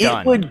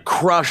 it would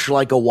crush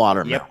like a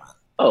watermelon. Yep.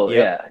 Oh,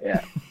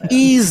 yeah.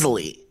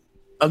 Easily.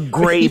 A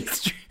grape.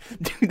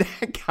 Dude,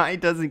 that guy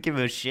doesn't give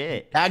a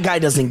shit. That guy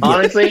doesn't give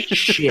Honestly, a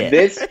shit.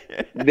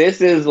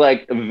 This is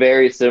like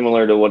very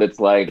similar to what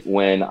it's like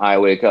when I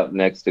wake up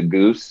next to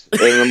Goose in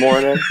the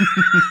morning.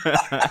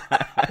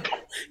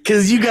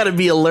 Because you got to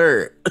be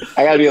alert.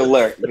 I got to be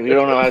alert because you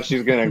don't know how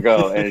she's going to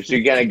go. And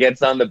she kind of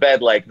gets on the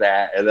bed like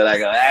that. And then I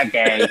go,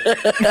 okay.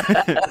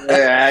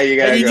 Yeah, you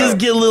got to go. You just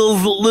get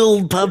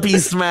little puppy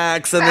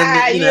smacks. And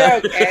then, you're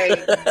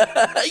okay.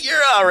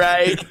 You're all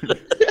right.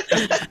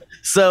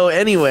 So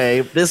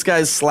anyway, this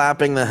guy's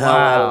slapping the hell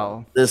out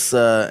of this,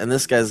 and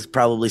this guy's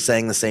probably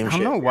saying the same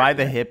shit. I don't know why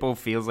the hippo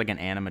feels like an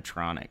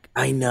animatronic.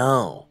 I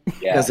know.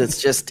 Because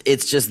it's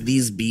just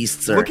these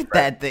beasts are. Look at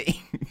that thing.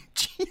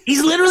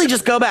 He's literally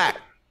just go back.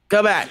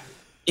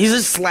 He's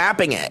just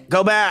slapping it.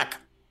 Go back.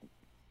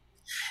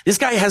 This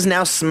guy has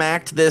now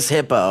smacked this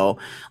hippo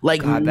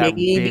like God, that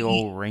maybe big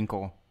old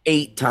wrinkle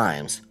 8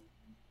 times.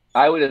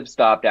 I would have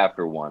stopped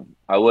after one.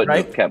 I wouldn't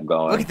have kept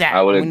going. Look at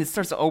that. When it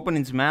starts to open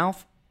its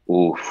mouth.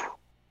 Oof.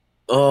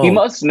 Oh. He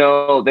must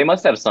know. They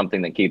must have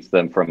something that keeps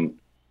them from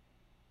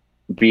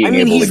being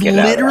able to get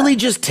out. He's literally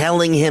just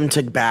telling him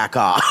to back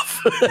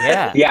off.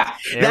 Yeah. Yeah.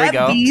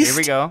 Here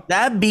we go.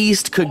 That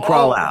beast could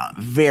crawl out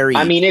very.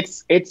 I mean,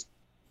 it's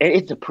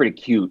a pretty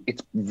cute.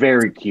 It's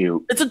very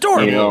cute. It's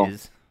adorable. You know?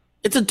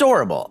 It's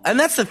adorable, and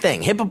that's the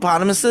thing.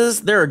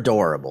 Hippopotamuses, they're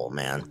adorable,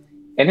 man.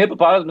 And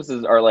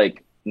hippopotamuses are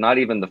like not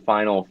even the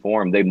final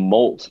form. They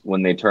molt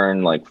when they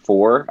turn like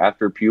 4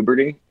 after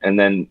puberty, and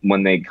then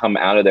when they come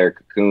out of their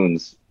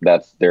cocoons,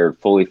 they're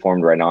fully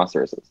formed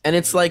rhinoceroses. And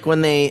it's like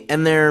when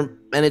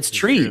it's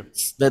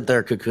trees that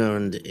they're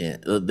cocooned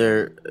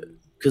in.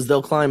 Because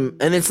they'll climb,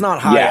 and it's not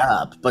high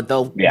up, but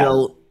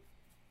they'll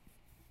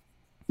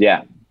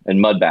and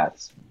mud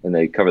baths, and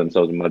they cover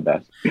themselves in mud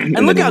baths.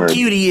 And look how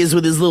cute he is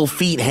with his little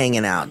feet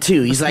hanging out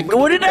too. He's like,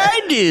 "What did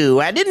I do?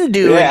 I didn't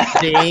do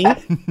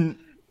anything."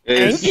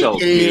 It's so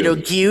cute.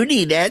 Little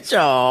cutie, that's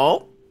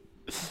all.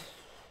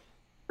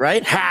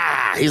 Right?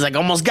 Ha! He's like,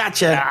 almost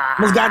got you.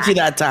 Almost got you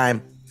that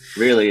time.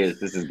 Really is.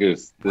 This is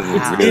Goose. This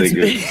is really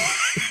good.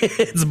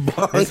 It's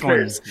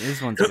bonkers. This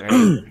one's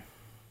great.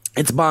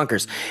 It's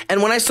bonkers.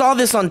 And when I saw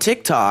this on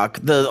TikTok,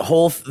 the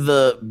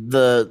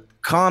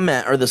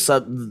comment or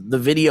the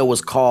video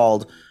was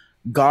called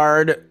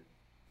 "Guard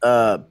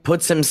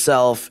puts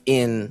himself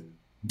in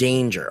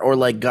danger," or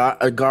like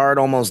a guard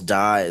almost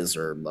dies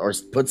or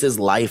puts his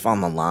life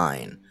on the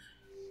line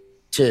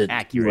to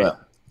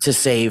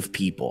save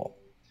people.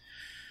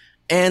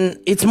 And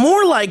it's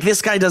more like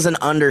this guy doesn't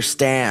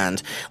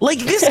understand. Like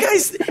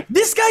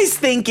this guy's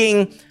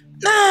thinking,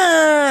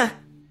 nah,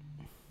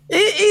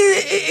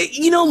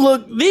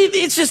 look,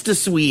 it's just a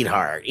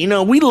sweetheart.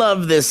 We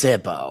love this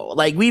hippo.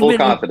 Like full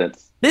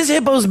confidence. This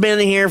hippo's been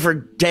here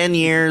for 10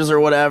 years or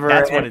whatever.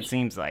 That's what it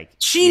seems like.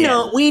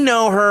 We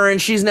know her, and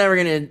she's never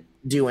gonna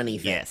do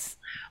anything. Yes.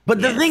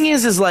 But the thing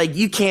is like,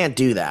 you can't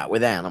do that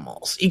with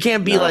animals. You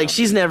can't be like,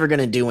 she's never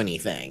gonna do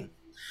anything.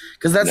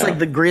 Because that's like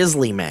the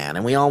grizzly man,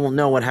 and we all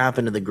know what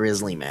happened to the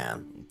grizzly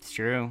man. It's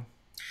true.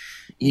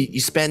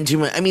 You spend too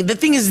much. I mean, the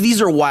thing is,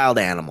 these are wild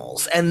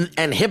animals, and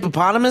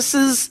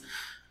hippopotamuses,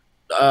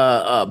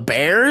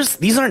 bears.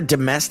 These aren't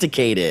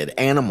domesticated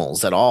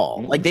animals at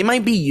all. Like they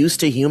might be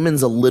used to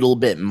humans a little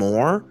bit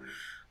more,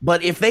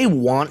 but if they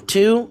want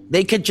to,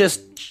 they could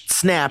just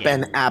snap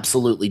and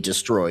absolutely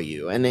destroy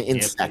you, and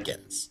in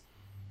seconds.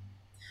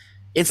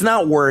 It's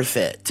not worth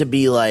it to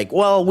be like,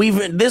 well,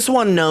 this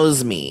one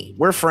knows me.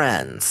 We're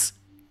friends.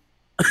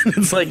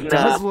 It's like, it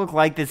does look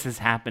like this has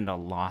happened a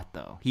lot,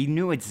 though. He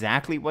knew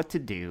exactly what to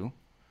do.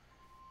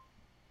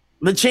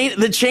 The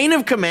chain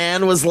of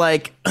command was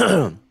like,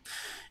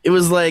 it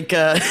was like,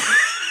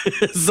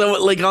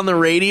 so like on the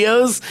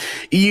radios,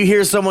 you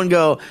hear someone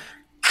go,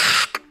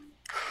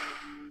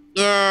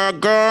 "Yeah,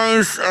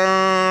 guys,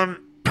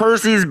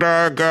 Percy's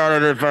back out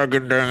of the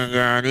fucking thing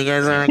again. You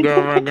guys want to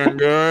go fucking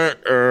do it?"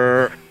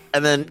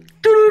 And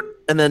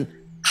then,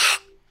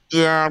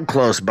 yeah, I'm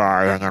close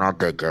by, and I'll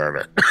take care of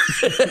it.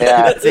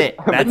 Yeah, that's it.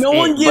 No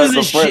one gives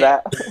a shit.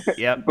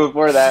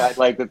 Before that, I'd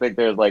like to think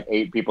there's like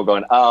 8 people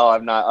going, "Oh,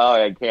 I'm not. Oh,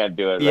 I can't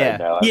do it right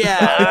now."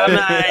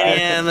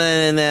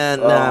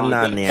 I'm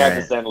not near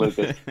it. Send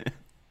Lucas.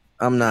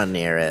 I'm not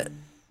near it.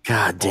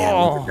 God damn!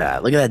 Look at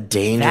that! Look at that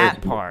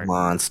dangerous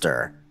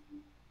monster.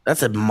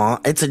 That's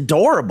it's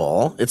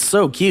adorable. It's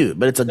so cute,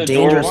 but it's a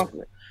dangerous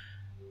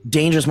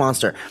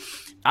monster.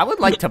 I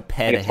would like to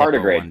pet a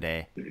hippo one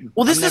day.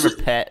 Well, this never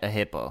pet a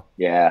hippo.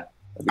 Yeah.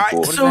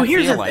 Cool. So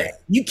here's the thing: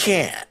 you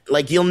can't.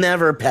 Like, you'll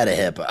never pet a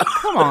hippo.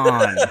 Come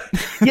on.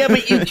 Yeah,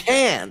 but you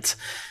can't.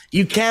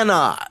 You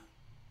cannot.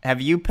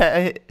 Have you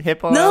pet a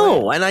hippo? No,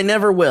 Elliot? and I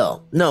never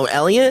will. No,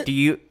 Elliot.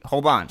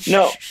 Hold on?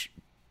 No.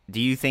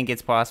 Do you think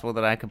it's possible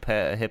that I could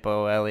pet a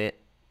hippo, Elliot?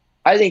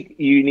 I think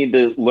you need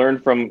to learn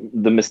from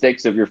the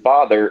mistakes of your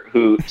father,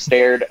 who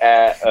stared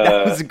at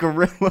that was a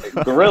gorilla.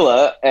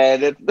 Gorilla,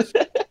 and it's.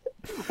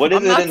 What is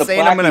I'm it not in the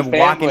saying I'm going to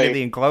walk family? into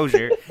the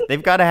enclosure.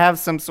 They've got to have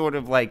some sort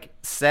of like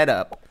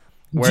setup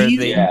where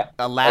they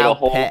allow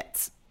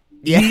pets.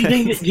 Do you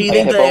think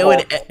they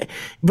would?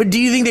 But do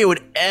you think they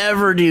would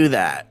ever do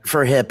that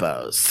for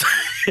hippos?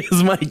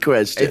 Is my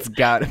question. It's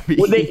got to be.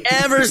 Would they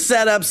ever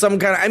set up some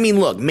kind of? I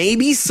mean, look,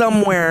 maybe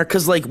somewhere,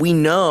 because like we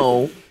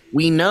know,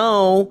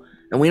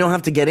 and we don't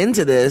have to get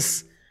into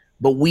this,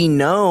 but we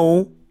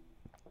know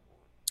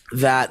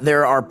that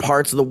there are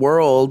parts of the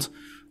world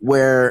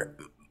where,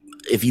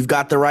 if you've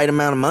got the right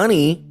amount of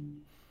money,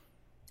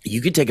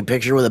 you could take a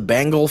picture with a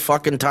Bengal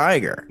fucking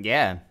tiger.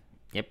 Yeah.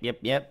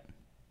 Yep.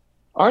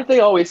 Aren't they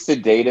always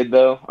sedated,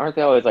 though? Aren't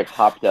they always like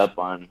hopped up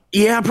on?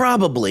 Yeah,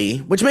 probably.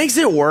 Which makes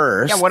it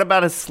worse. Yeah, what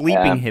about a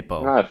sleeping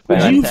hippo?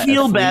 Would you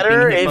feel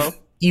better if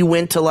you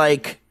went to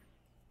like,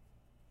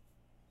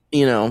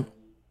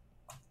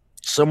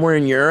 somewhere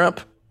in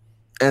Europe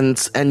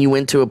and you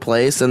went to a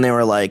place and they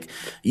were like,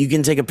 you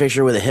can take a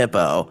picture with a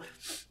hippo.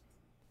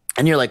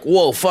 And you're like,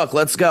 whoa, fuck,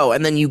 let's go.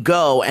 And then you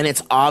go, and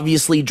it's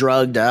obviously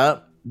drugged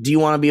up. Do you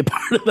want to be a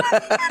part of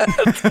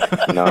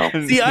that? No.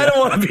 See, I don't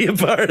want to be a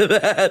part of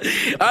that.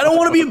 I don't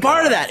want to be a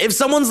part of that. If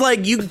someone's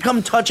like, you can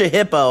come touch a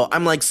hippo,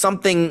 I'm like,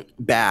 something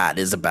bad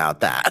is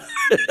about that.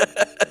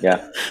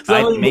 Yeah.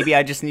 Maybe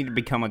I just need to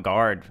become a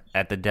guard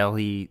at the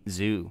Delhi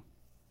Zoo.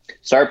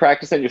 Start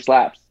practicing your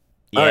slaps.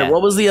 Yeah. All right,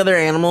 what was the other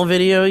animal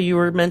video you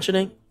were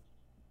mentioning?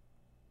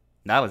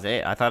 That was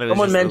it. I thought it was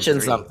Someone just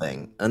mentioned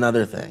something.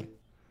 Another thing.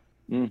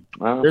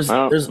 There's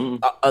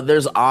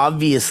There's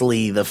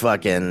obviously the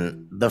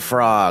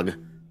frog.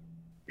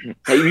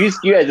 Hey, you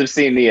guys have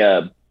seen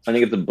the I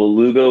think it's a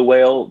beluga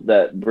whale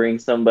that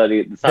brings somebody.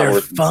 It's not Their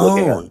worth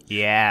looking phone. at.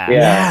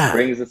 Yeah.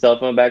 Brings the cell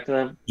phone back to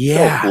them.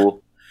 Yeah. So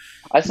cool.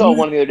 I saw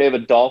one the other day of a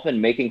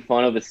dolphin making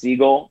fun of a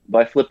seagull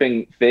by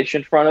flipping fish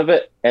in front of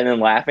it and then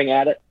laughing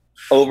at it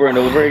over and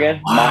over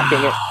again,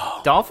 mocking it.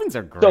 Dolphins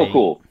are great. So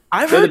cool.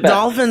 I've They're heard the best.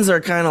 dolphins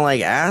are kind of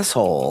like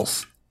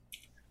assholes.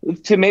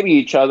 To maybe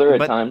each other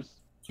at times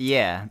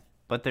Yeah,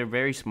 but they're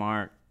very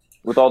smart.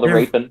 with all the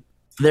raping.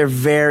 They're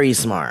very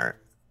smart.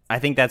 I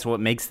think that's what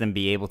makes them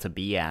be able to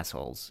be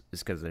assholes,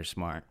 is because they're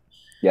smart.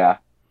 Yeah.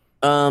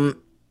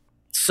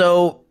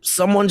 So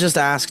someone just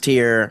asked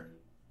here,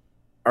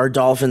 are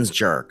dolphins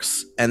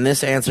jerks? And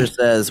this answer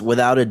says,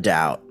 without a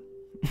doubt.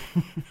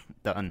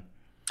 Done.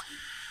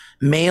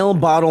 Male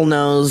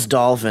bottlenose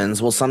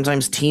dolphins will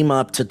sometimes team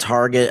up to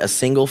target a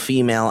single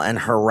female and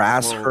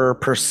harass her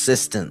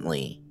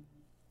persistently.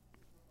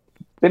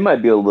 They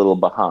might be a little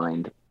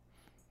behind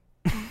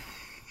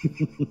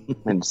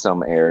in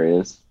some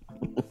areas.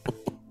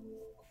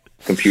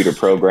 Computer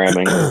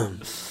programming.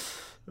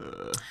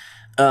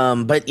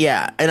 But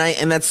yeah,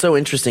 and that's so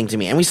interesting to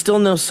me. And we still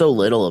know so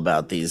little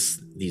about these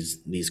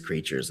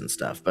creatures and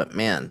stuff. But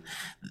man,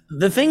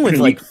 the thing with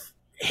like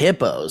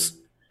hippos,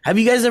 have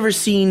you guys ever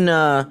seen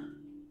a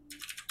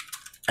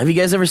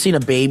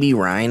baby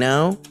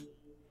rhino?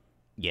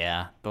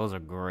 Yeah, those are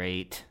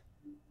great.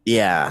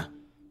 Yeah.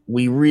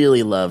 We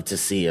really love to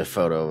see a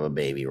photo of a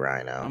baby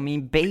rhino. I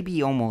mean,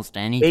 baby almost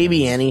anything.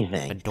 Baby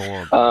anything.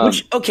 Adorable.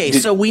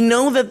 So we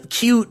know that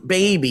cute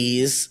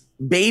babies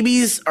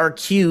are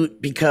cute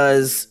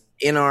because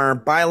in our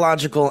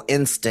biological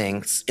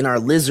instincts, in our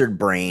lizard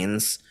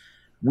brains,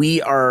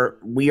 our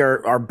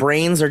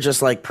brains are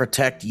just like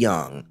protect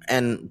young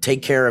and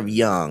take care of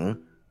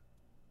young.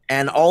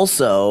 And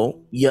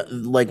also,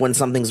 like when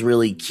something's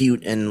really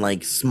cute and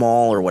like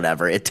small or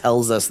whatever, it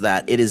tells us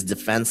that it is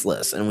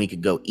defenseless and we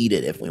could go eat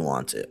it if we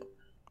want to.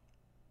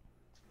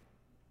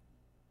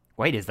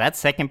 Wait, is that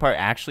second part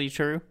actually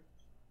true?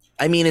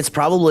 I mean, it's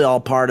probably all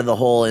part of the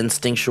whole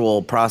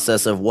instinctual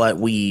process of what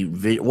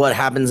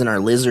happens in our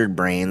lizard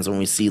brains when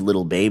we see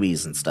little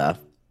babies and stuff.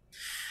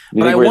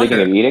 You think we're thinking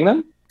of eating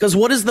them? Because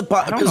what is the?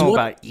 I don't know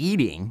about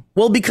eating.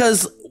 Well,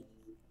 because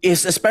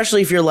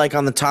especially if you're like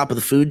on the top of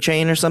the food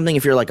chain or something,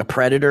 if you're like a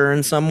predator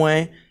in some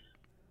way.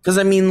 Because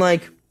I mean,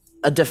 like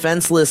a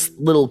defenseless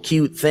little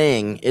cute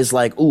thing is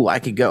like, ooh, I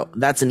could go.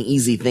 That's an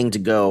easy thing to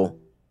go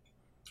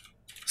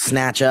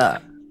snatch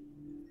up.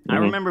 I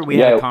remember we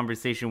had a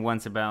conversation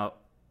once about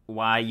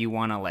why you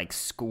want to like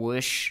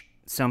squish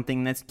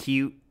something that's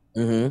cute.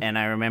 Mm-hmm. And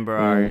I remember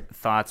our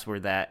thoughts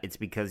were that it's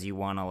because you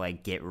want to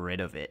like get rid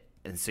of it.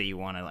 And so you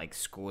want to like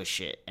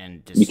squish it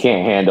and just... You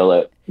can't handle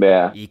it.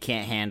 Yeah. You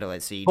can't handle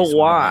it, so you just... But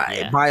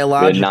why?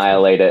 Biologically?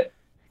 Annihilate it.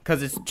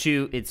 Because it's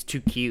too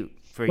cute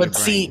for your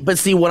brain. But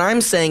see, what I'm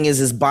saying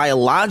is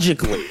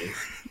biologically...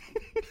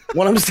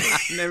 what I'm saying...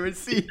 I've never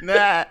seen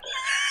that.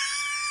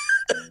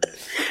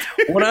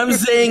 What I'm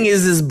saying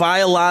is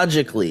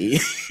biologically...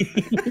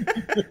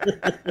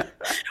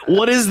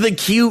 what is the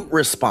cute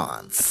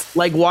response?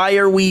 Like,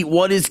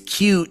 what is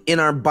cute in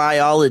our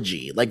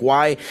biology? Like,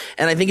 why?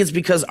 And I think it's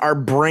because our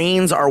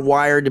brains are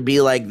wired to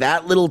be like,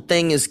 that little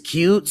thing is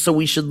cute, so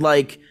we should,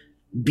 like,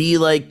 be,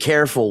 like,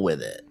 careful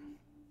with it.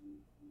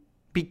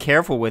 Be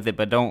careful with it,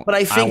 but don't... But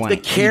I think the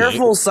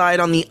careful side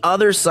on the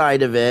other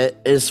side of it,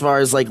 as far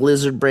as, like,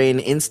 lizard brain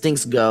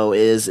instincts go,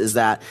 is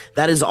that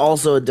is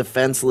also a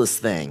defenseless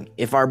thing.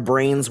 If our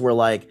brains were,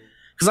 like...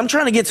 Because I'm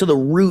trying to get to the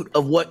root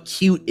of what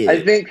cute is.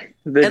 I think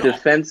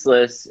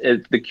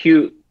the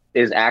cute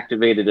is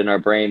activated in our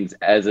brains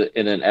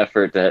in an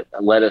effort to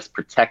let us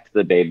protect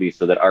the baby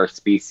so that our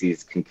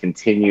species can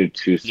continue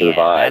to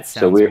survive.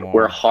 So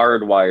we're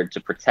hardwired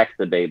to protect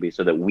the baby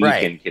so that we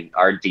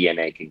our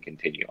DNA can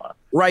continue on.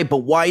 Right, but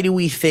why do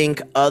we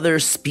think other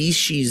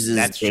species'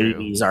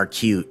 babies are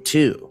cute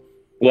too?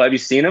 Well, have you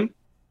seen them?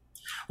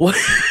 What?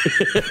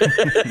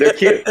 They're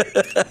cute.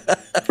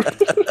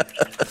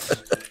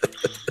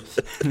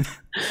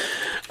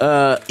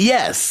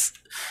 Yes,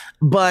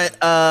 but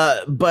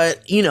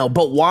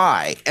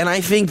why? And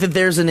I think that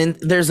there's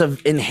an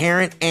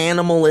inherent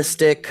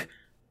animalistic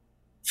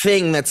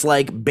thing that's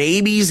like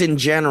babies in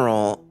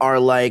general are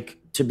like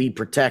to be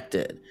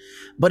protected.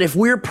 But if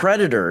we're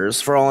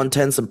predators for all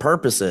intents and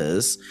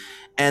purposes,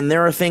 and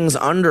there are things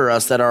under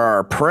us that are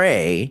our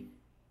prey,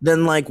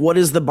 then like what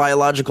is the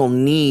biological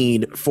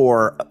need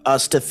for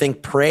us to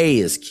think prey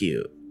is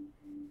cute?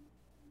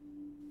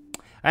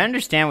 I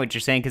understand what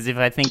you're saying, because if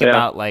I think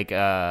about like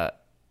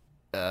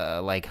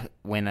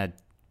when a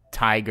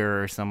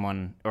tiger or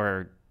someone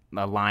or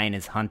a lion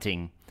is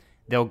hunting,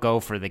 they'll go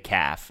for the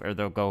calf or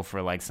they'll go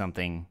for like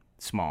something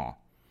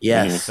small.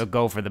 Yes. They'll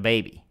go for the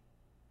baby.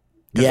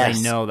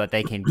 Because they know that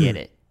they can get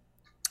it.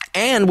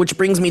 And which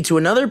brings me to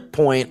another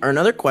point or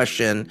another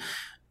question,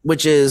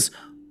 which is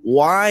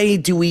why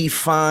do we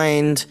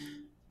find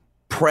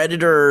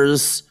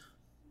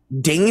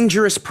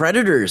dangerous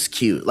predators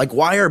cute? Like,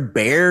 why are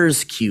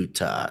bears cute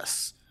to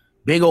us?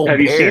 Big old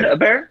Have you seen a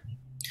bear?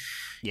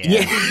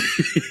 Yeah.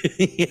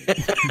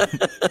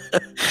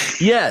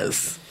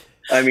 Yes.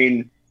 I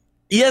mean,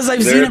 Yes,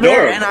 I've They're seen it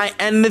there, adorable.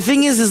 and the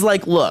thing is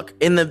like, look,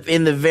 in the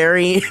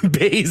very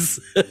base,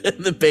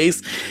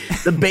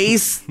 the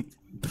base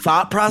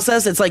thought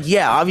process, it's like,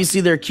 yeah,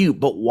 obviously they're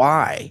cute, but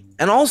why?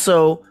 And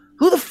also,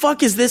 who the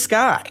fuck is this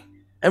guy?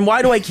 And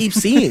why do I keep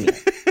seeing it?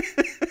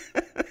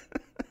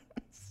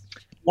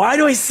 Why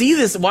do I see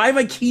this? Why do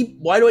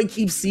I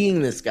keep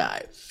seeing this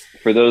guy?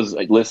 For those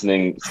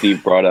listening,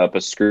 Steve brought up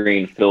a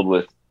screen filled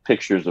with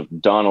pictures of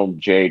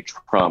Donald J.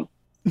 Trump,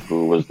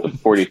 who was the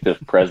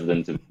 45th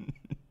president of the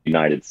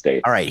United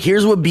States. All right,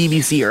 here's what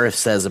BBC Earth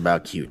says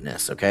about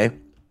cuteness, okay?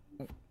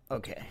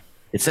 Okay.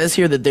 It says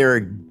here that there are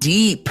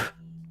deep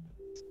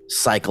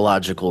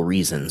psychological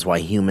reasons why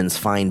humans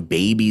find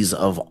babies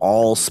of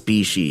all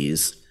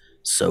species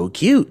so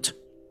cute.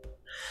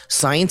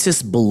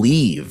 Scientists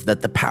believe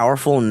that the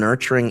powerful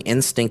nurturing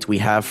instinct we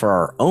have for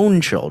our own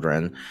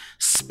children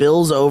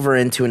spills over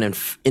into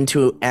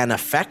an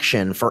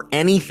affection for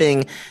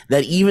anything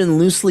that even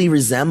loosely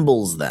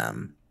resembles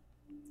them.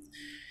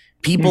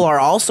 People are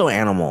also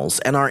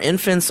animals, and our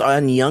infants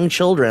and young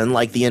children,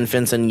 like the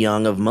infants and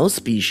young of most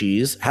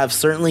species, have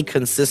certainly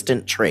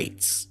consistent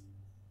traits,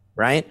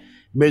 right?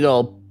 Big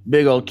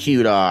old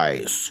cute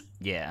eyes.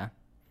 Yeah.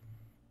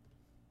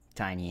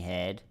 Tiny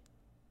head.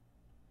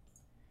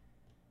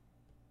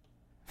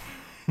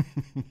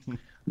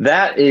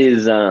 That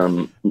is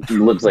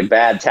looks like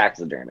bad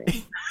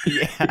taxidermy.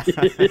 Yeah.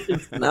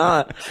 It's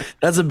not.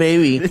 That's a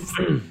baby.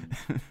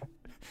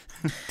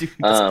 Dude,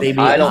 baby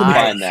I don't eyes.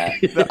 find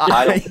that.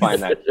 I don't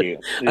find that cute.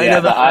 I Yeah,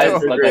 know the eyes are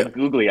look great. like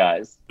googly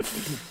eyes.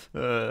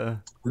 The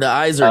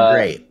eyes are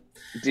great.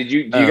 Do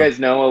you guys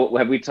know?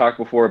 Have we talked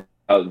before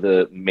about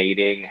the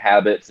mating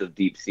habits of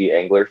deep sea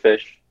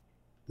anglerfish?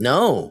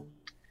 No.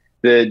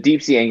 The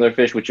deep sea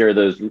anglerfish, which are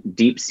those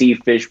deep sea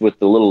fish with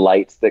the little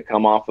lights that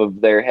come off of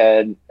their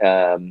head,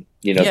 the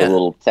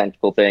little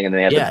tentacle thing, and then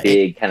they have the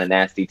big kind of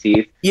nasty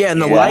teeth. Yeah,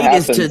 and the What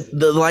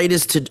light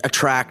is to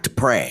attract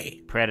prey.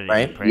 Predator.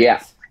 Right?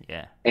 Yeah.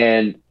 Yeah.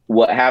 And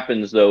what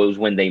happens though is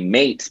when they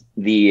mate,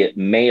 the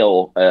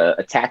male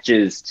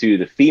attaches to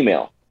the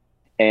female,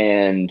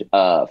 and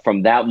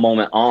from that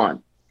moment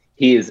on,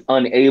 he is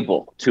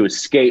unable to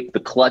escape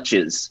the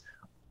clutches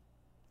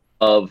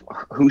of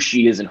who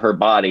she is in her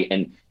body,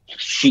 and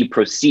she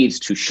proceeds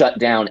to shut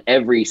down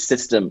every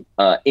system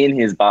in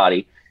his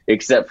body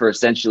except for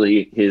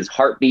essentially his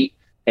heartbeat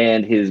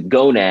and his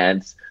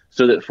gonads,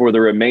 so that for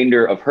the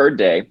remainder of her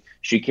day,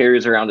 she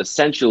carries around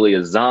essentially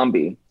a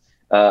zombie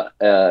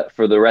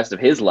for the rest of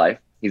his life.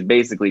 He's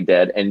basically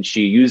dead, and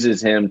she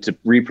uses him to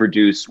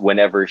reproduce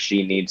whenever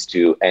she needs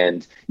to.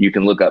 And you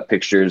can look up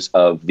pictures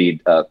of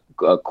the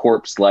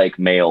corpse-like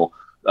male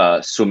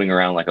swimming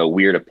around like a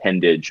weird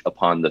appendage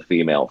upon the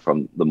female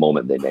from the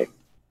moment they mate.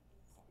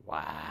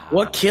 Wow.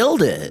 What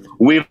killed it?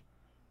 We've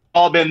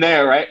all been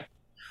there, right?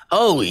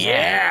 Oh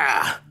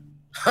yeah.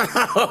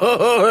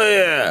 Oh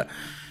yeah.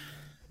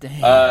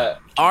 Damn.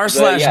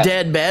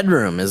 r/dead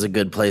bedroom is a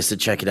good place to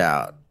check it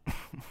out.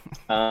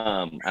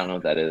 I don't know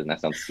what that is, and that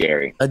sounds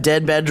scary. A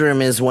dead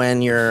bedroom is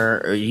when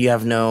you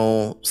have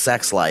no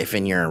sex life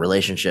in your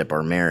relationship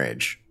or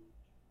marriage,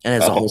 and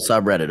it's a whole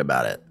subreddit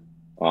about it.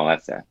 Oh,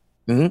 that's sad.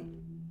 Mm-hmm.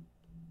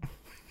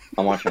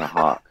 I'm watching a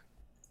hawk.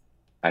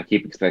 I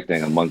keep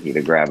expecting a monkey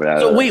to grab it out.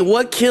 So wait,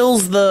 what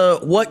kills the?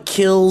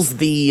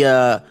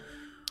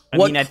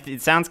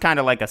 It sounds kind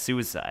of like a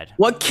suicide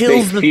What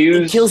kills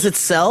It kills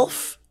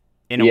itself?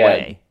 in a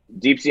way.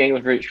 Deep sea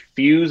anglerfish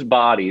fuse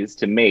bodies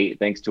to mate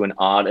thanks to an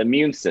odd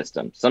immune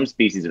system. Some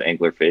species of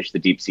anglerfish, the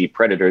deep sea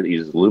predator that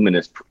uses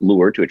luminous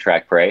lure to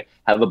attract prey,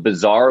 have a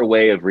bizarre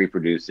way of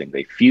reproducing.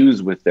 They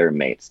fuse with their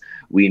mates.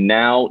 We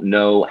now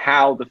know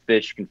how the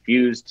fish can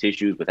fuse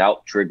tissues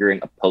without triggering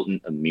a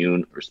potent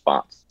immune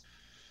response.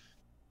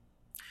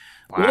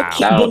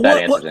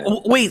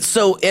 Wow. Wait,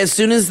 so as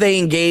soon as they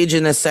engage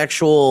in a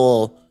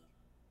sexual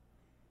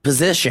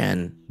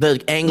position,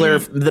 the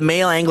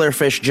male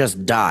anglerfish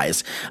just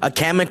dies. A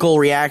chemical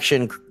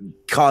reaction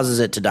causes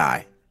it to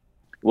die.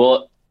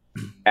 Well,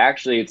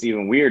 actually, it's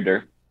even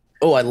weirder.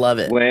 Oh, I love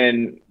it.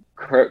 When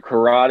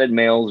carotid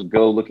males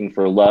go looking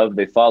for love,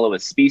 they follow a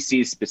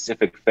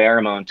species-specific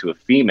pheromone to a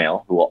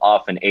female who will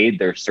often aid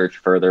their search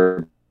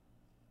further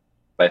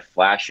by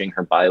flashing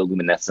her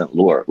bioluminescent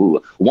lure.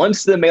 Ooh.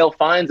 Once the male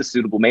finds a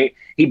suitable mate,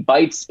 he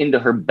bites into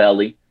her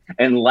belly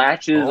and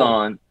latches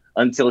on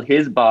until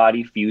his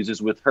body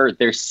fuses with her.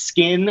 Their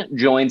skin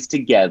joins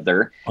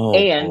together,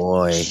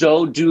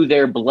 so do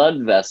their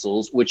blood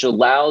vessels, which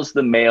allows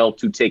the male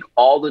to take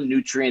all the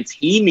nutrients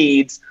he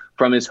needs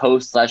from his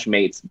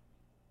host/mate's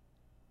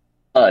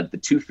blood. The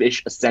two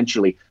fish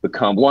essentially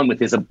become one with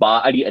his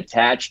body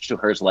attached to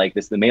hers like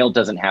this. The male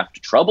doesn't have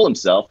to trouble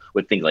himself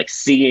with things like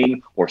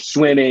seeing or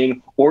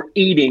swimming or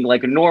eating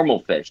like a normal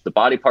fish. The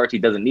body parts he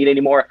doesn't need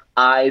anymore,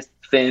 eyes,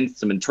 fins,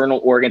 some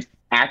internal organs,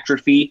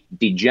 atrophy,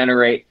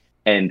 degenerate,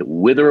 and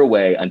wither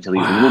away until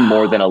he's little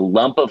more than a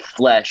lump of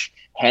flesh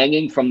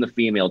hanging from the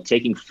female,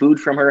 taking food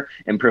from her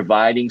and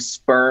providing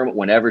sperm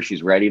whenever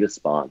she's ready to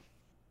spawn.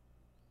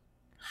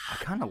 I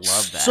kind of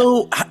love that.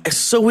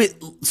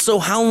 So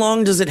how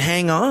long does it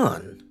hang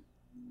on?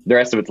 The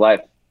rest of its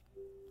life.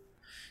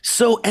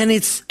 So, and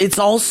it's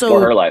also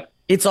or her life.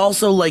 It's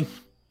also like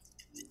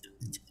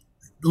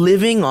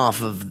living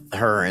off of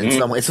her in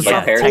some way. It's Like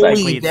not Parasite.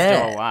 fully It's dead.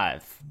 still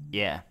alive.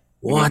 Yeah.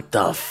 What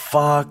the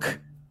fuck?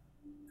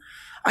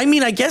 I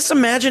mean, I guess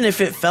imagine if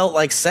it felt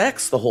like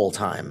sex the whole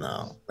time,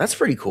 though. That's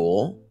pretty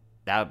cool.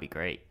 That would be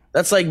great.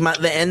 That's like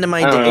the end of my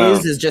I don't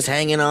days know. is just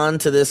hanging on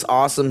to this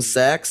awesome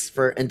sex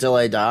until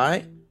I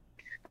die.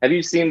 Have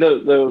you seen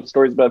the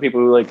stories about people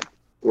who like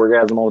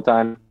orgasm all the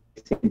time?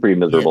 It seems pretty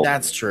miserable. Yeah,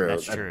 that's true.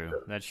 That's true.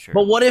 That's true.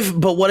 But what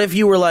if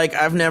you were like,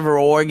 I've never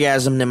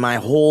orgasmed in my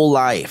whole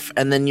life,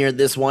 and then you're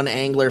this one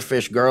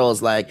anglerfish girl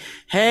is like,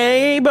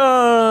 hey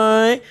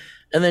boy,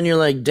 and then you're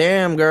like,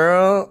 damn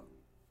girl,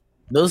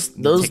 those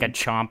take a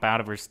chomp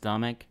out of her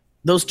stomach.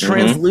 those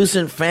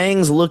translucent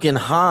fangs looking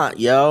hot,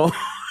 yo.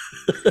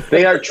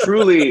 They are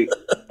truly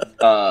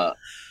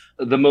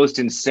the most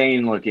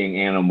insane looking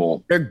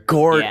animal. They're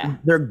Yeah.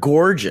 They're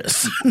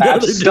gorgeous.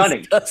 That's They're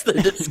stunning.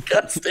 They're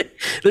disgusting.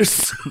 They're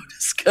so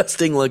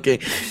disgusting looking.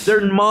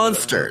 They're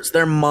monsters.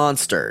 They're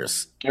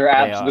monsters. They're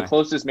are. the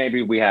closest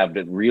maybe we have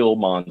to real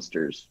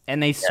monsters.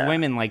 And they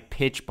swim in like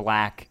pitch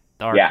black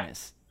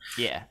darkness.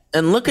 Yeah.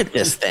 And look at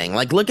this thing.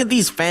 Like, look at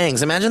these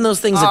fangs. Imagine those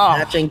things Oh.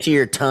 attaching to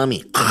your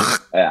tummy.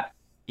 Yeah.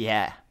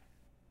 Yeah.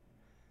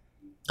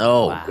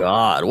 Oh, Wow.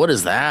 God. What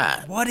is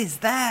that? What is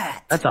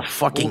that? That's a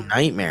fucking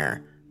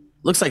nightmare.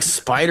 Looks like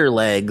spider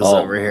legs Oh,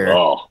 over here.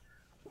 Oh.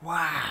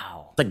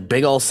 Wow. It's like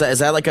big old set. Is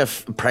that like a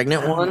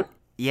pregnant one?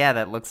 Yeah,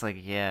 that looks like,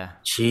 yeah.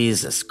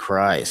 Jesus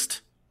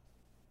Christ.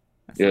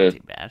 That's Good.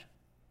 not too bad.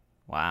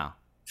 Wow.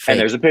 Fake. And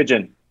there's a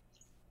pigeon.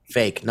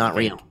 Fake, not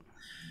real.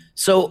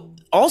 So,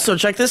 also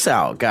check this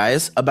out,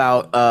 guys,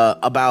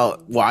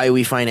 about why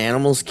we find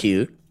animals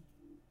cute.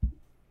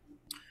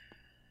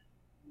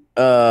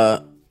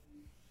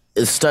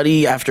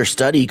 Study after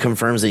study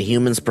confirms that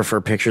humans prefer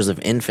pictures of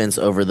infants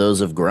over those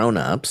of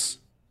grown-ups,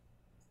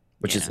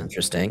 which is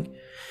interesting.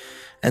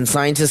 And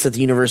scientists at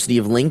the University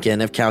of Lincoln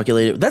have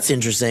calculated that's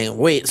interesting.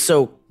 Wait,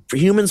 so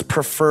humans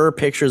prefer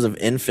pictures of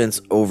infants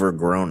over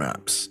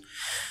grown-ups.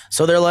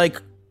 So they're like,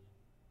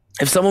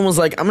 if someone was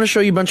like, I'm going to show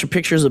you a bunch of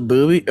pictures of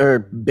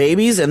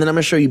babies, and then I'm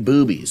going to show you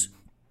boobies.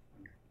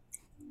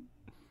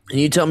 And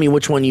you tell me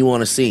which one you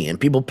want to see. And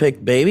people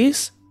pick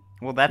babies?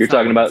 Well, that's You're not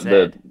talking what about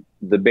it said.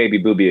 the baby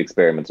booby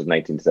experiments of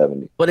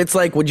 1970. But it's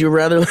like, would you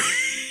rather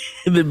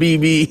the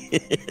BB?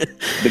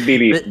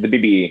 The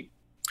BBE.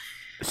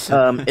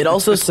 It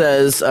also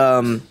says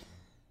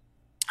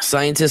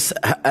scientists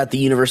at the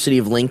University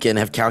of Lincoln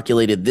have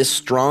calculated this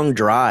strong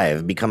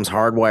drive becomes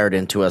hardwired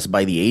into us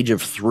by the age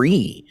of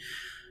 3.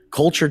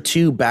 Culture,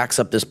 too, backs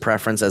up this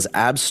preference as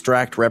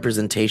abstract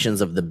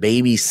representations of the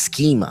baby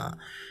schema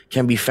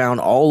can be found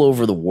all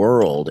over the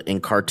world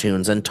in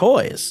cartoons and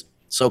toys.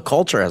 So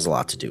culture has a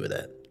lot to do with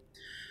it.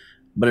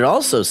 But it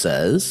also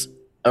says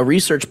a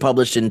research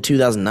published in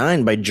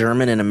 2009 by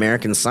German and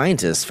American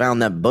scientists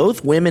found that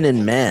both women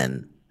and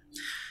men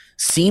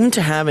seem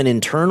to have an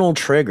internal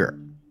trigger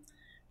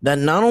that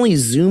not only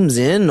zooms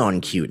in on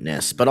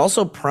cuteness, but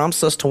also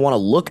prompts us to want to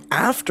look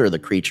after the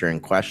creature in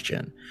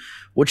question,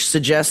 which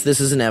suggests this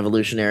is an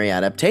evolutionary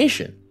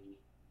adaptation.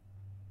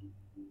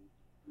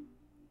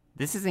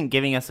 This isn't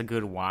giving us a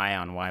good why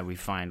on why we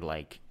find,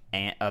 like,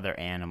 other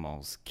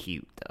animals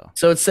cute, though.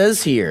 So it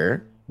says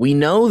here, we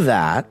know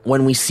that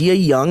when we see a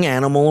young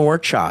animal or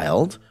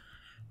child,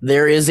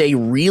 there is a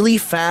really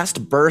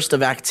fast burst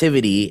of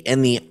activity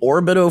in the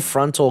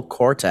orbitofrontal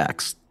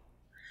cortex,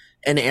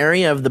 an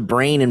area of the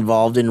brain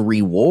involved in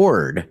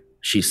reward,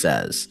 she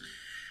says.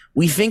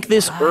 We think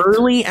this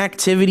early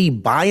activity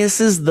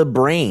biases the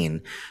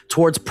brain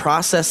towards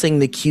processing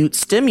the cute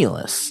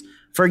stimulus.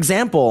 For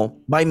example,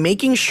 by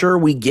making sure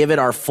we give it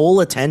our full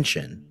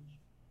attention.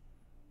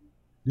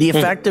 The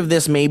effect of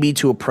this may be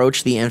to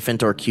approach the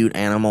infant or cute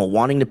animal,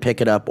 wanting to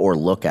pick it up or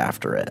look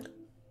after it.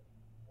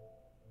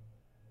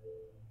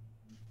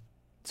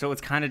 So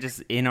it's kind of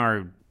just in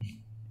our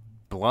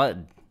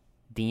blood,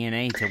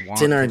 DNA, to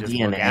want in our to just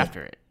look DNA.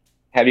 after it.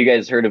 Have you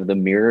guys heard of the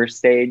mirror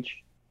stage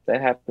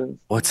that happens?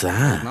 What's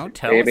that? No,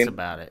 tell Maybe. us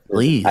about it.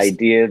 Please.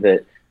 Idea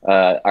that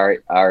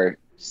our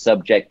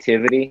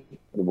subjectivity,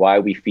 why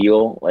we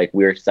feel like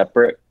we're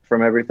separate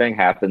from everything,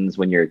 happens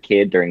when you're a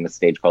kid during the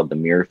stage called the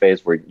mirror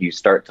phase, where you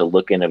start to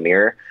look in a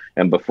mirror,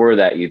 and before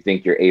that you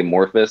think you're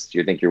amorphous,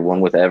 you think you're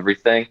one with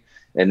everything,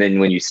 and then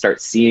when you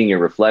start seeing your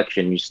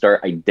reflection, you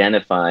start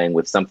identifying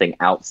with something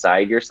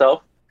outside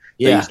yourself.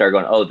 So you start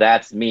going, oh,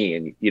 that's me,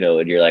 and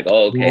and you're like,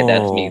 oh, okay,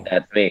 that's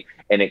me,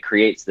 and it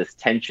creates this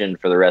tension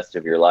for the rest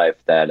of your life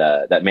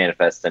that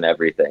manifests in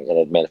everything, and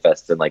it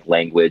manifests in like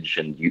language,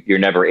 and you're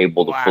never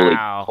able to fully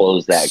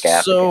close that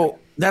gap. So again.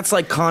 that's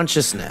like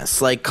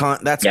consciousness, like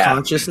that's Yeah.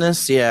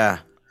 consciousness, yeah.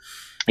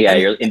 Yeah,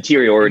 your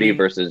interiority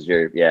versus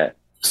your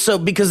So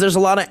because there's a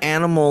lot of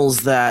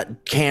animals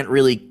that can't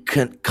really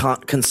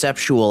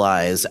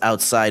conceptualize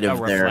outside A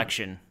of their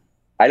reflection.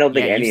 I don't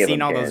think Yeah, any you've of them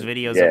seen all can. those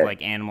videos Yeah. of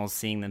like animals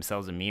seeing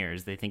themselves in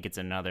mirrors. They think it's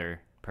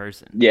another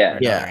person. Yeah, or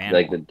Yeah. another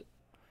animal. like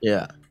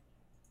yeah.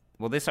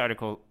 Well, this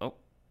article. Oh,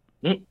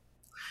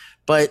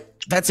 But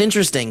that's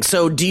interesting.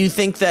 So do you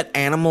think that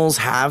animals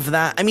have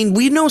that? I mean,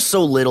 we know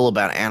so little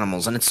about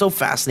animals, and it's so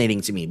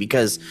fascinating to me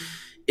because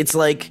it's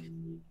like,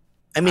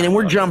 I mean, and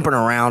we're jumping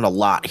around a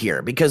lot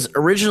here because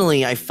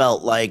originally I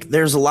felt like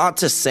there's a lot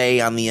to say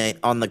on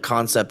the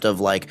concept of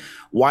like,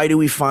 why do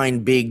we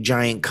find big,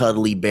 giant,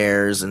 cuddly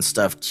bears and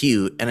stuff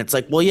cute? And it's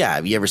like, well, yeah,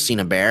 have you ever seen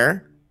a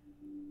bear?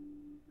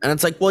 And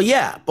it's like, well,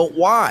 yeah, but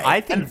why? I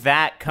think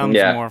that comes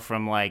more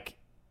from like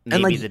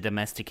maybe the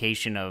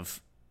domestication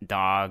of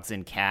dogs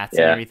and cats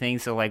and everything.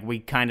 So like we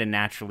kind of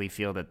naturally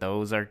feel that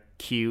those are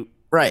cute.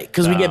 Right,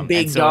 because we get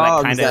big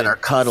dogs that are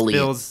cuddly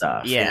and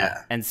stuff.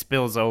 Yeah, and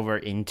spills over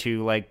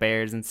into like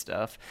bears and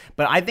stuff.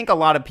 But I think a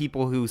lot of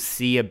people who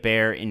see a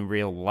bear in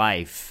real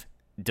life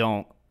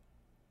don't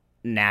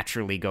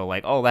naturally go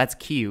like, oh, that's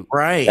cute.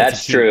 Right.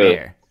 That's true.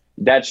 Bear.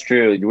 That's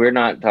true. We're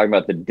not talking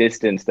about the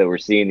distance that we're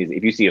seeing these.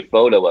 If you see a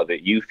photo of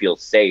it, you feel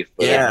safe.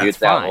 But if it's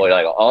that way,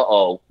 like,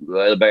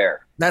 the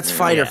bear. That's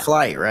fight or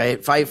flight,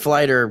 right? Fight,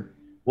 flight, or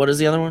what is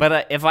the other one?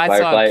 But if I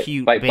saw a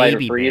cute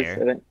baby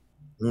bear,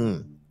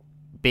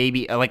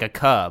 baby like a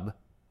cub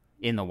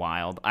in the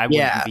wild, I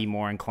would be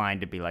more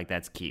inclined to be like,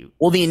 that's cute.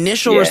 Well, the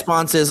initial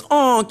response is,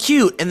 oh,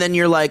 cute. And then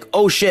you're like,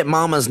 oh, shit,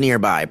 mama's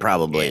nearby,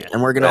 probably. Yeah.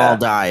 And we're going to all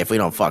die if we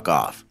don't fuck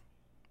off.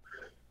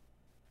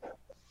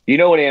 You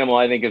know what animal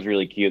I think is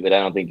really cute that I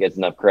don't think gets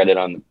enough credit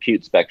on the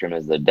cute spectrum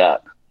is the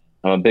duck.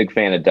 I'm a big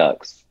fan of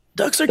ducks.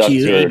 Ducks are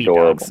cute.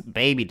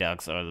 Baby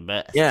ducks are the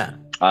best. Yeah.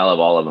 I love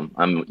all of them.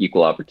 I'm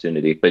equal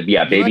opportunity. But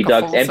yeah, baby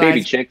ducks and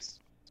baby chicks.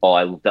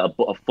 Oh,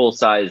 a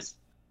full-size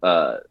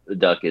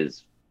duck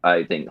is,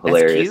 I think,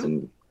 hilarious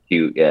and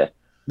cute. Yeah.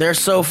 They're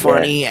so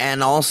funny,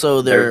 and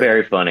also they're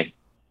very funny.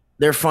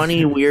 They're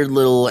funny, weird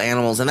little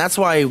animals, and that's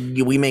why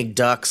we make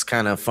ducks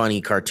kind of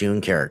funny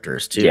cartoon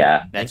characters, too.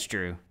 Yeah. That's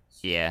true.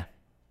 Yeah.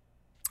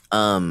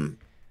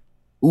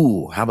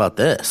 Ooh, how about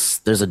this?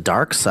 There's a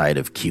dark side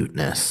of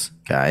cuteness,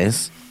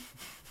 guys.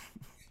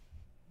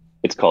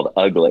 It's called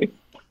ugly.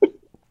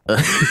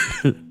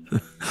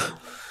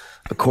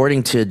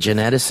 According to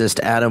geneticist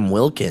Adam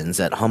Wilkins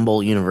at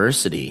Humboldt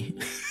University,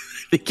 I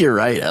think you're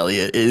right,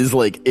 Elliot. It is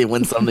like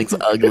when something's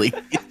ugly.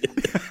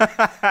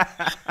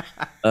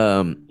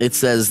 It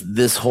says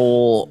this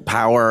whole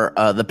power,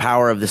 the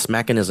power of this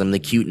mechanism, the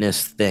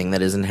cuteness thing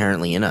that is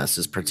inherently in us,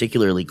 is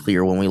particularly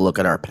clear when we look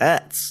at our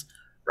pets.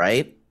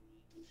 Right?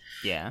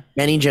 Yeah.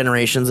 Many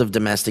generations of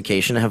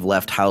domestication have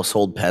left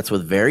household pets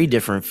with very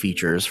different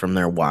features from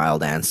their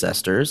wild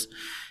ancestors.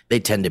 They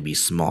tend to be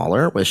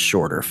smaller, with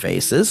shorter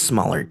faces,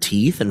 smaller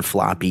teeth, and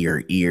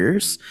floppier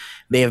ears.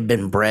 They have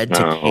been bred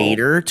to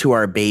cater to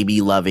our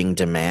baby-loving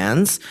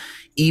demands,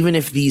 even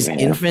if these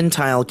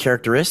infantile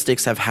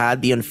characteristics have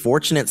had the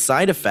unfortunate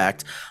side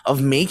effect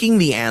of making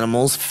the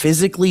animals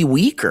physically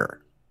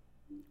weaker.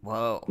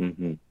 Whoa.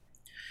 Mm-hmm.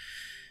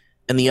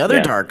 And the other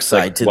dark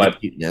side to the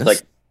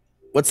cuteness...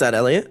 What's that,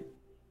 Elliot?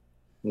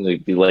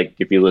 It'd be like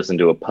if you listen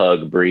to a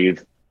pug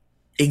breathe.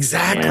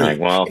 Exactly. Like,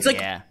 well, it's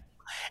like,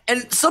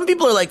 and some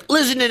people are like,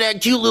 listen to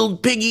that cute little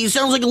piggy.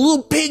 Sounds like a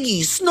little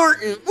piggy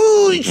snorting.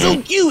 Ooh, he's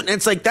so cute. And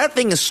it's like that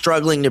thing is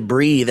struggling to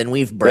breathe, and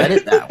we've bred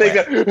it that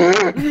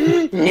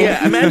way.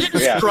 Yeah, imagine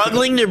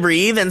struggling to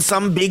breathe, and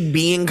some big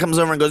being comes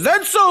over and goes,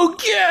 "That's so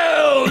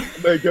cute.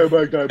 That's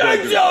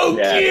so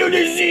cute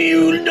to see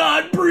you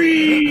not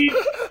breathe."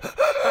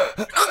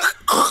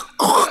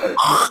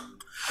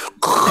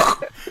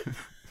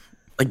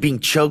 Like being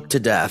choked to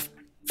death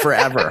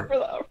forever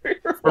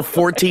for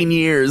 14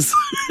 years.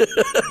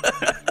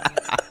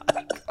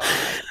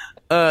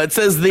 It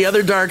says the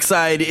other dark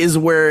side is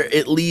where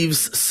it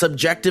leaves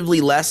subjectively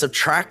less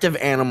attractive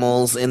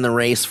animals in the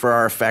race for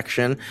our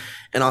affection.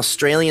 An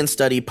Australian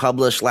study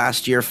published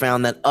last year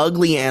found that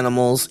ugly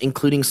animals,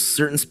 including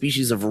certain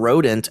species of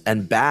rodent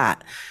and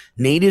bat,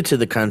 native to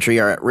the country,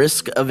 are at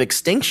risk of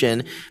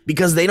extinction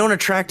because they don't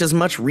attract as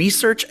much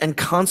research and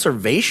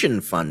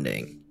conservation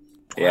funding.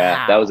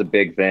 Yeah, that was a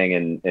big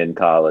thing in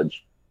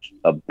college.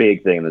 A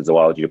big thing in the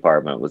zoology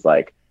department was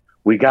like,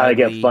 we got to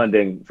get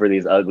funding for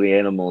these ugly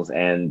animals,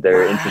 and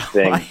they're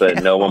interesting,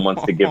 but no one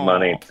wants to give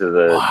money to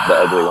the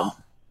ugly ones.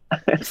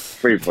 It's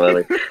pretty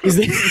funny.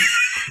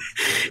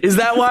 Is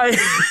that why?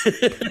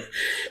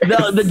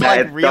 It's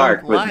like real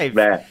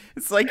life.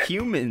 It's like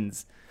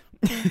humans.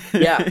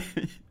 Yeah.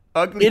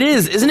 Ugly. It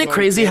is. Isn't it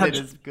crazy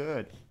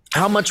good.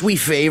 How much we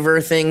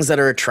favor things that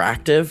are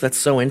attractive? That's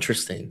so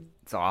interesting.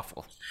 It's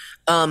awful.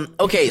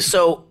 Okay,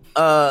 so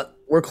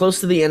we're close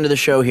to the end of the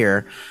show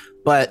here,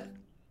 but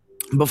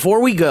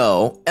before we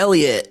go,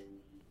 Elliot,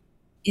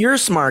 you're a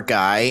smart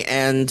guy,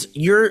 and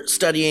you're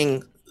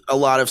studying a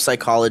lot of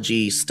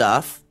psychology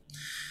stuff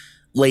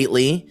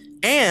lately,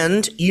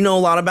 and you know a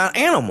lot about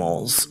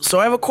animals. So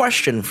I have a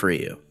question for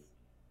you.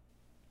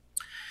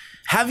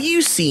 Have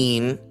you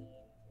seen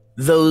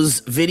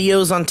those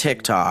videos on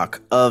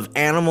TikTok of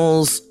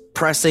animals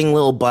pressing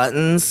little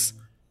buttons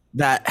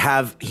that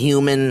have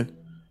human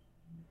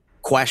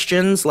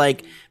questions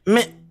like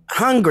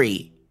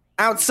hungry,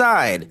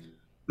 outside,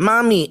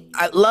 mommy,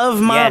 I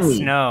love mommy, yes,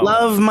 no.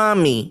 Love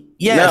mommy,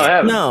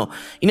 yes, no.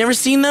 You never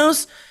seen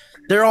those?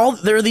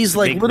 They're these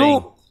like big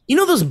little thing. You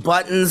know those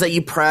buttons that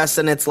you press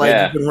and it's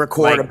like you can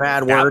record a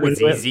bad word?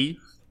 That was easy.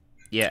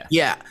 Yeah.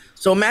 Yeah.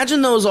 So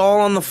imagine those all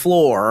on the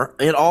floor,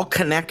 it all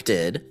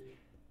connected,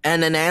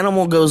 and an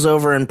animal goes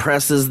over and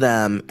presses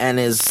them and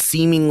is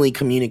seemingly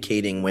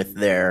communicating with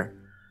their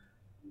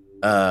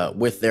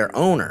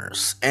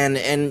owners.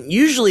 And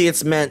usually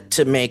it's meant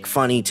to make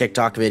funny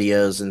TikTok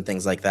videos and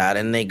things like that,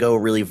 and they go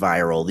really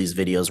viral, these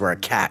videos where a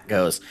cat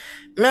goes,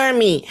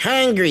 "Mommy,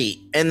 hungry,"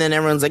 and then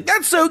everyone's like,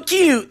 "That's so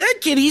cute, that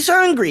kitty's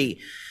hungry."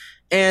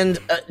 And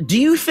do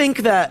you think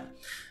that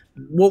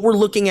what we're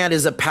looking at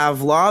is a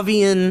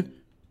Pavlovian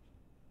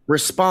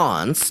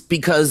response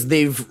because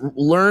they've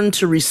learned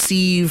to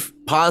receive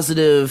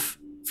positive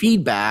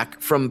feedback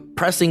from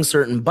pressing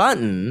certain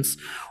buttons,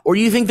 or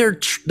do you think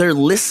they're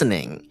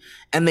listening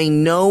and they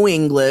know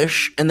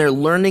English and they're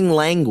learning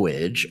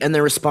language and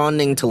they're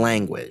responding to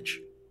language?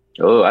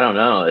 Oh, I don't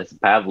know. It's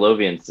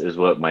Pavlovian is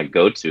what my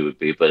go-to would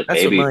be, but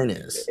That's maybe what mine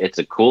is. It's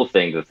a cool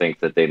thing to think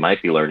that they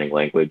might be learning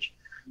language.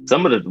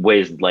 Some of the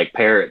ways like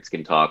parrots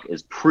can talk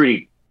is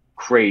pretty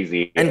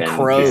crazy and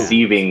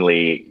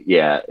deceivingly.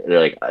 Yeah,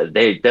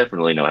 they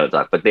definitely know how to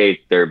talk, but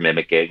they're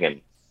mimicking,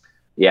 and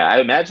I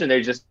imagine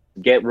they just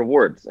get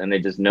rewards and they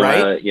just know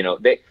how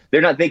to, they're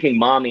not thinking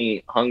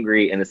mommy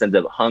hungry in the sense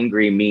of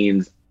hungry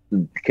means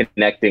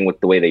connecting with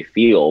the way they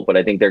feel, but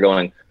I think they're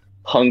going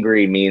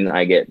hungry mean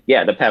I get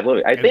the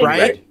Pavlovian. I think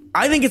right?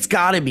 I think it's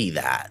got to be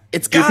that.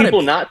 It's got. Do people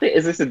be. Not think?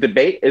 Is this a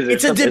debate?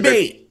 It's a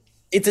debate.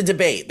 It's a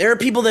debate. There are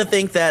people that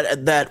think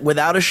that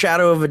without a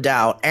shadow of a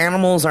doubt,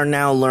 animals are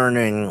now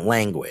learning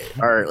language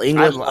or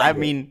English. I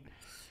mean,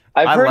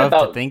 I've heard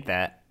to think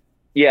that.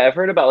 Yeah, I've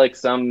heard about like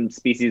some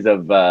species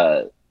of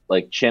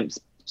like chimps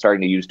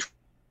starting to use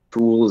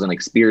tools and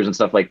like spears and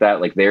stuff like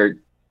that. Like they're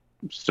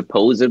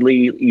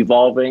supposedly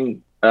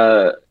evolving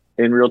in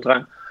real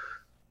time.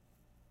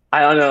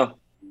 I don't know.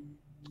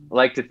 I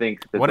like to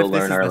think that they'll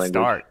learn our language.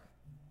 Start?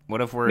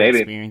 What if we're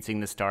experiencing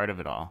the start of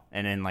it all,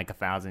 and in like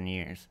 1,000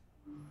 years?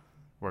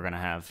 We're going to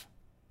have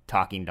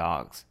talking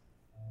dogs.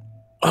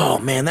 Oh,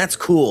 man, that's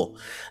cool.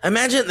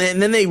 Imagine,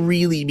 and then they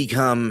really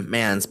become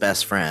man's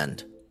best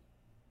friend.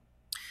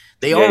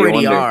 They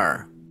already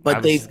are. But I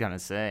was going to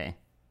say.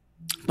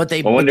 But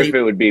I wonder if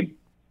it would be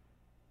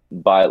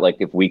by, like,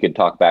 if we could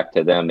talk back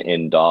to them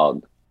in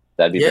dog.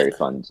 That'd be very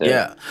fun, too.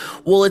 Yeah.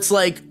 Well, it's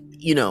like,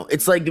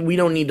 it's like we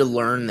don't need to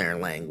learn their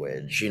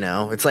language,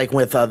 It's like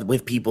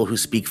with people who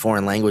speak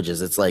foreign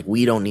languages, it's like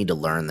we don't need to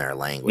learn their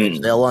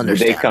language. They'll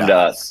understand. They come to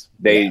us.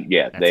 They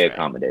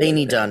accommodate. They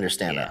need to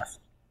understand us.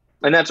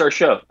 And that's our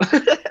show.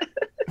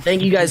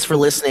 Thank you guys for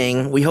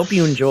listening. We hope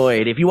you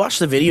enjoyed. If you watch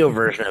the video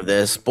version of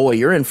this, boy,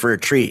 you're in for a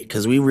treat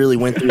because we really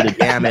went through the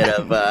gamut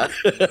of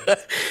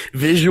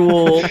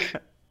visual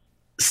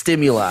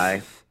stimuli.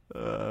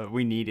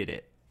 We needed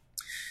it.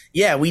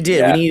 Yeah, we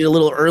did. Yeah. We needed a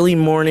little early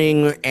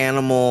morning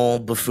animal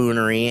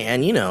buffoonery.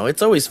 And,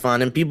 it's always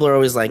fun. And people are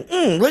always like,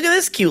 look at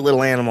this cute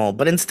little animal.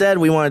 But instead,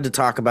 we wanted to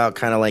talk about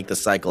kind of like the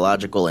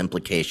psychological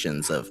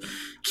implications of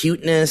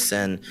cuteness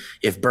and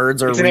if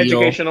birds are real.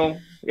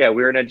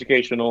 We're an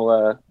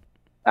educational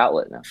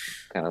outlet now.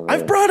 Kind of.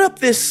 I've brought up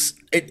this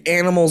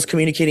animals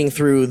communicating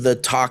through the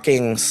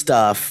talking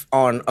stuff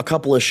on a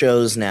couple of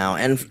shows now,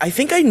 and I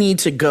think I need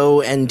to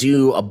go and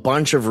do a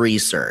bunch of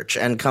research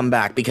and come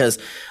back because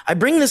I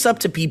bring this up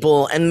to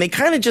people and they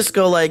kind of just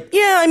go like,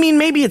 yeah, I mean,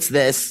 maybe it's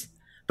this,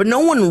 but no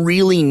one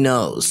really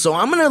knows. So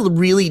I'm going to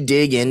really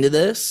dig into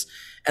this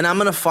and I'm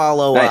going to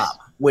follow up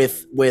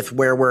with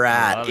where we're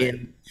at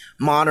in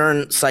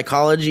modern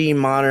psychology,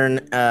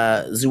 modern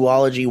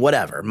zoology,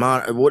 whatever.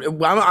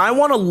 I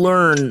want to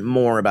learn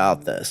more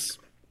about this.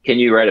 Can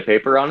you write a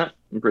paper on it?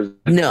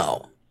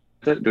 No.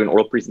 Do an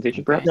oral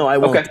presentation, perhaps? No, I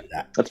won't do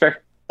that. That's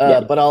fair.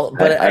 But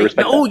I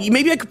respect that.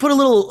 Maybe I could put a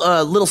little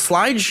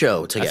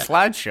slideshow together. A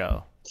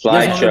slideshow.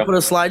 Put a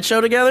slideshow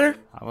together?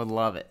 I would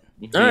love it.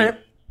 All right.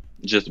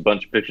 Just a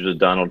bunch of pictures of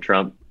Donald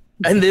Trump.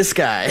 And this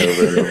guy.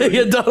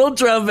 Yeah, Donald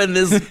Trump and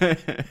this...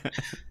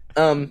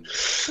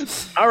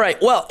 all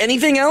right. Well,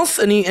 anything else?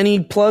 Any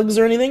plugs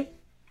or anything?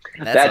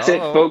 That's it,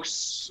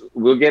 folks.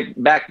 We'll get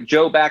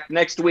Joe back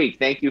next week.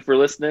 Thank you for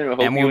listening. I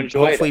hope you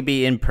enjoyed it. Hopefully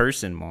be in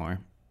person more.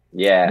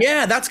 Yeah.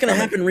 Yeah, that's going to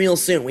happen real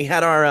soon. We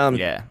had our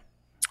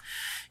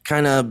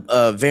kind of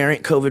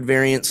COVID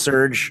variant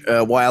surge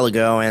a while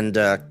ago, and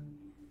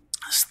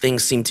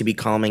things seem to be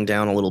calming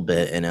down a little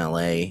bit in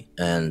LA,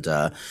 and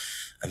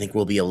I think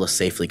we'll be able to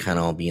safely kind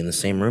of all be in the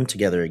same room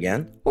together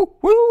again.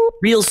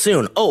 Real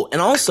soon. Oh, and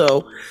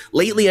also,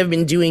 lately I've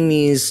been doing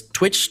these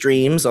Twitch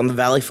streams on the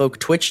Valley Folk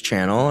Twitch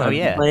channel. I've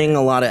been playing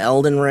a lot of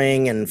Elden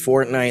Ring and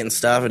Fortnite and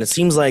stuff, and it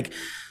seems like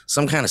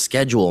some kind of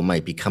schedule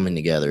might be coming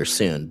together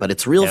soon. But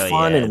it's real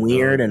fun and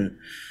weird and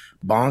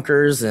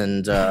bonkers,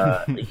 and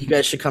you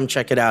guys should come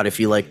check it out if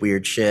you like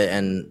weird shit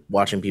and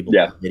watching people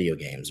play video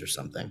games or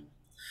something.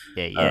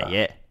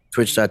 Yeah.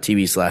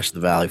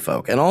 Twitch.tv/The Valley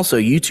Folk, and also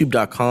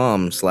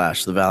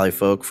YouTube.com/The Valley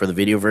Folk for the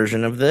video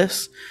version of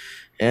this.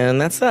 And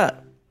that's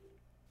that.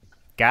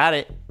 Got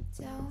it.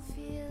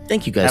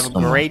 Thank you guys. Have a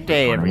great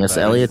day, everybody. Yes,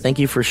 Elliot, thank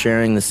you for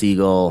sharing the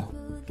seagull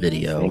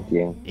video. Thank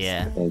you.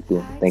 Yeah. Thank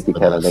you. Thank you,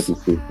 Kevin. Thank you,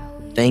 Steve.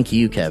 Thank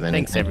you, Kevin.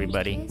 Thanks,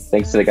 everybody.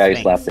 Thanks to the guy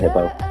who slapped the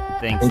hippo.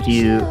 Thank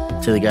you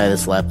to the guy that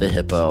slapped the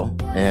hippo.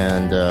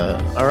 And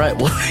all right,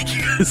 well, thank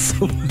you guys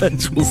so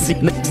much. We'll see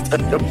you next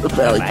time on the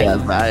Valley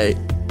Cast. Bye.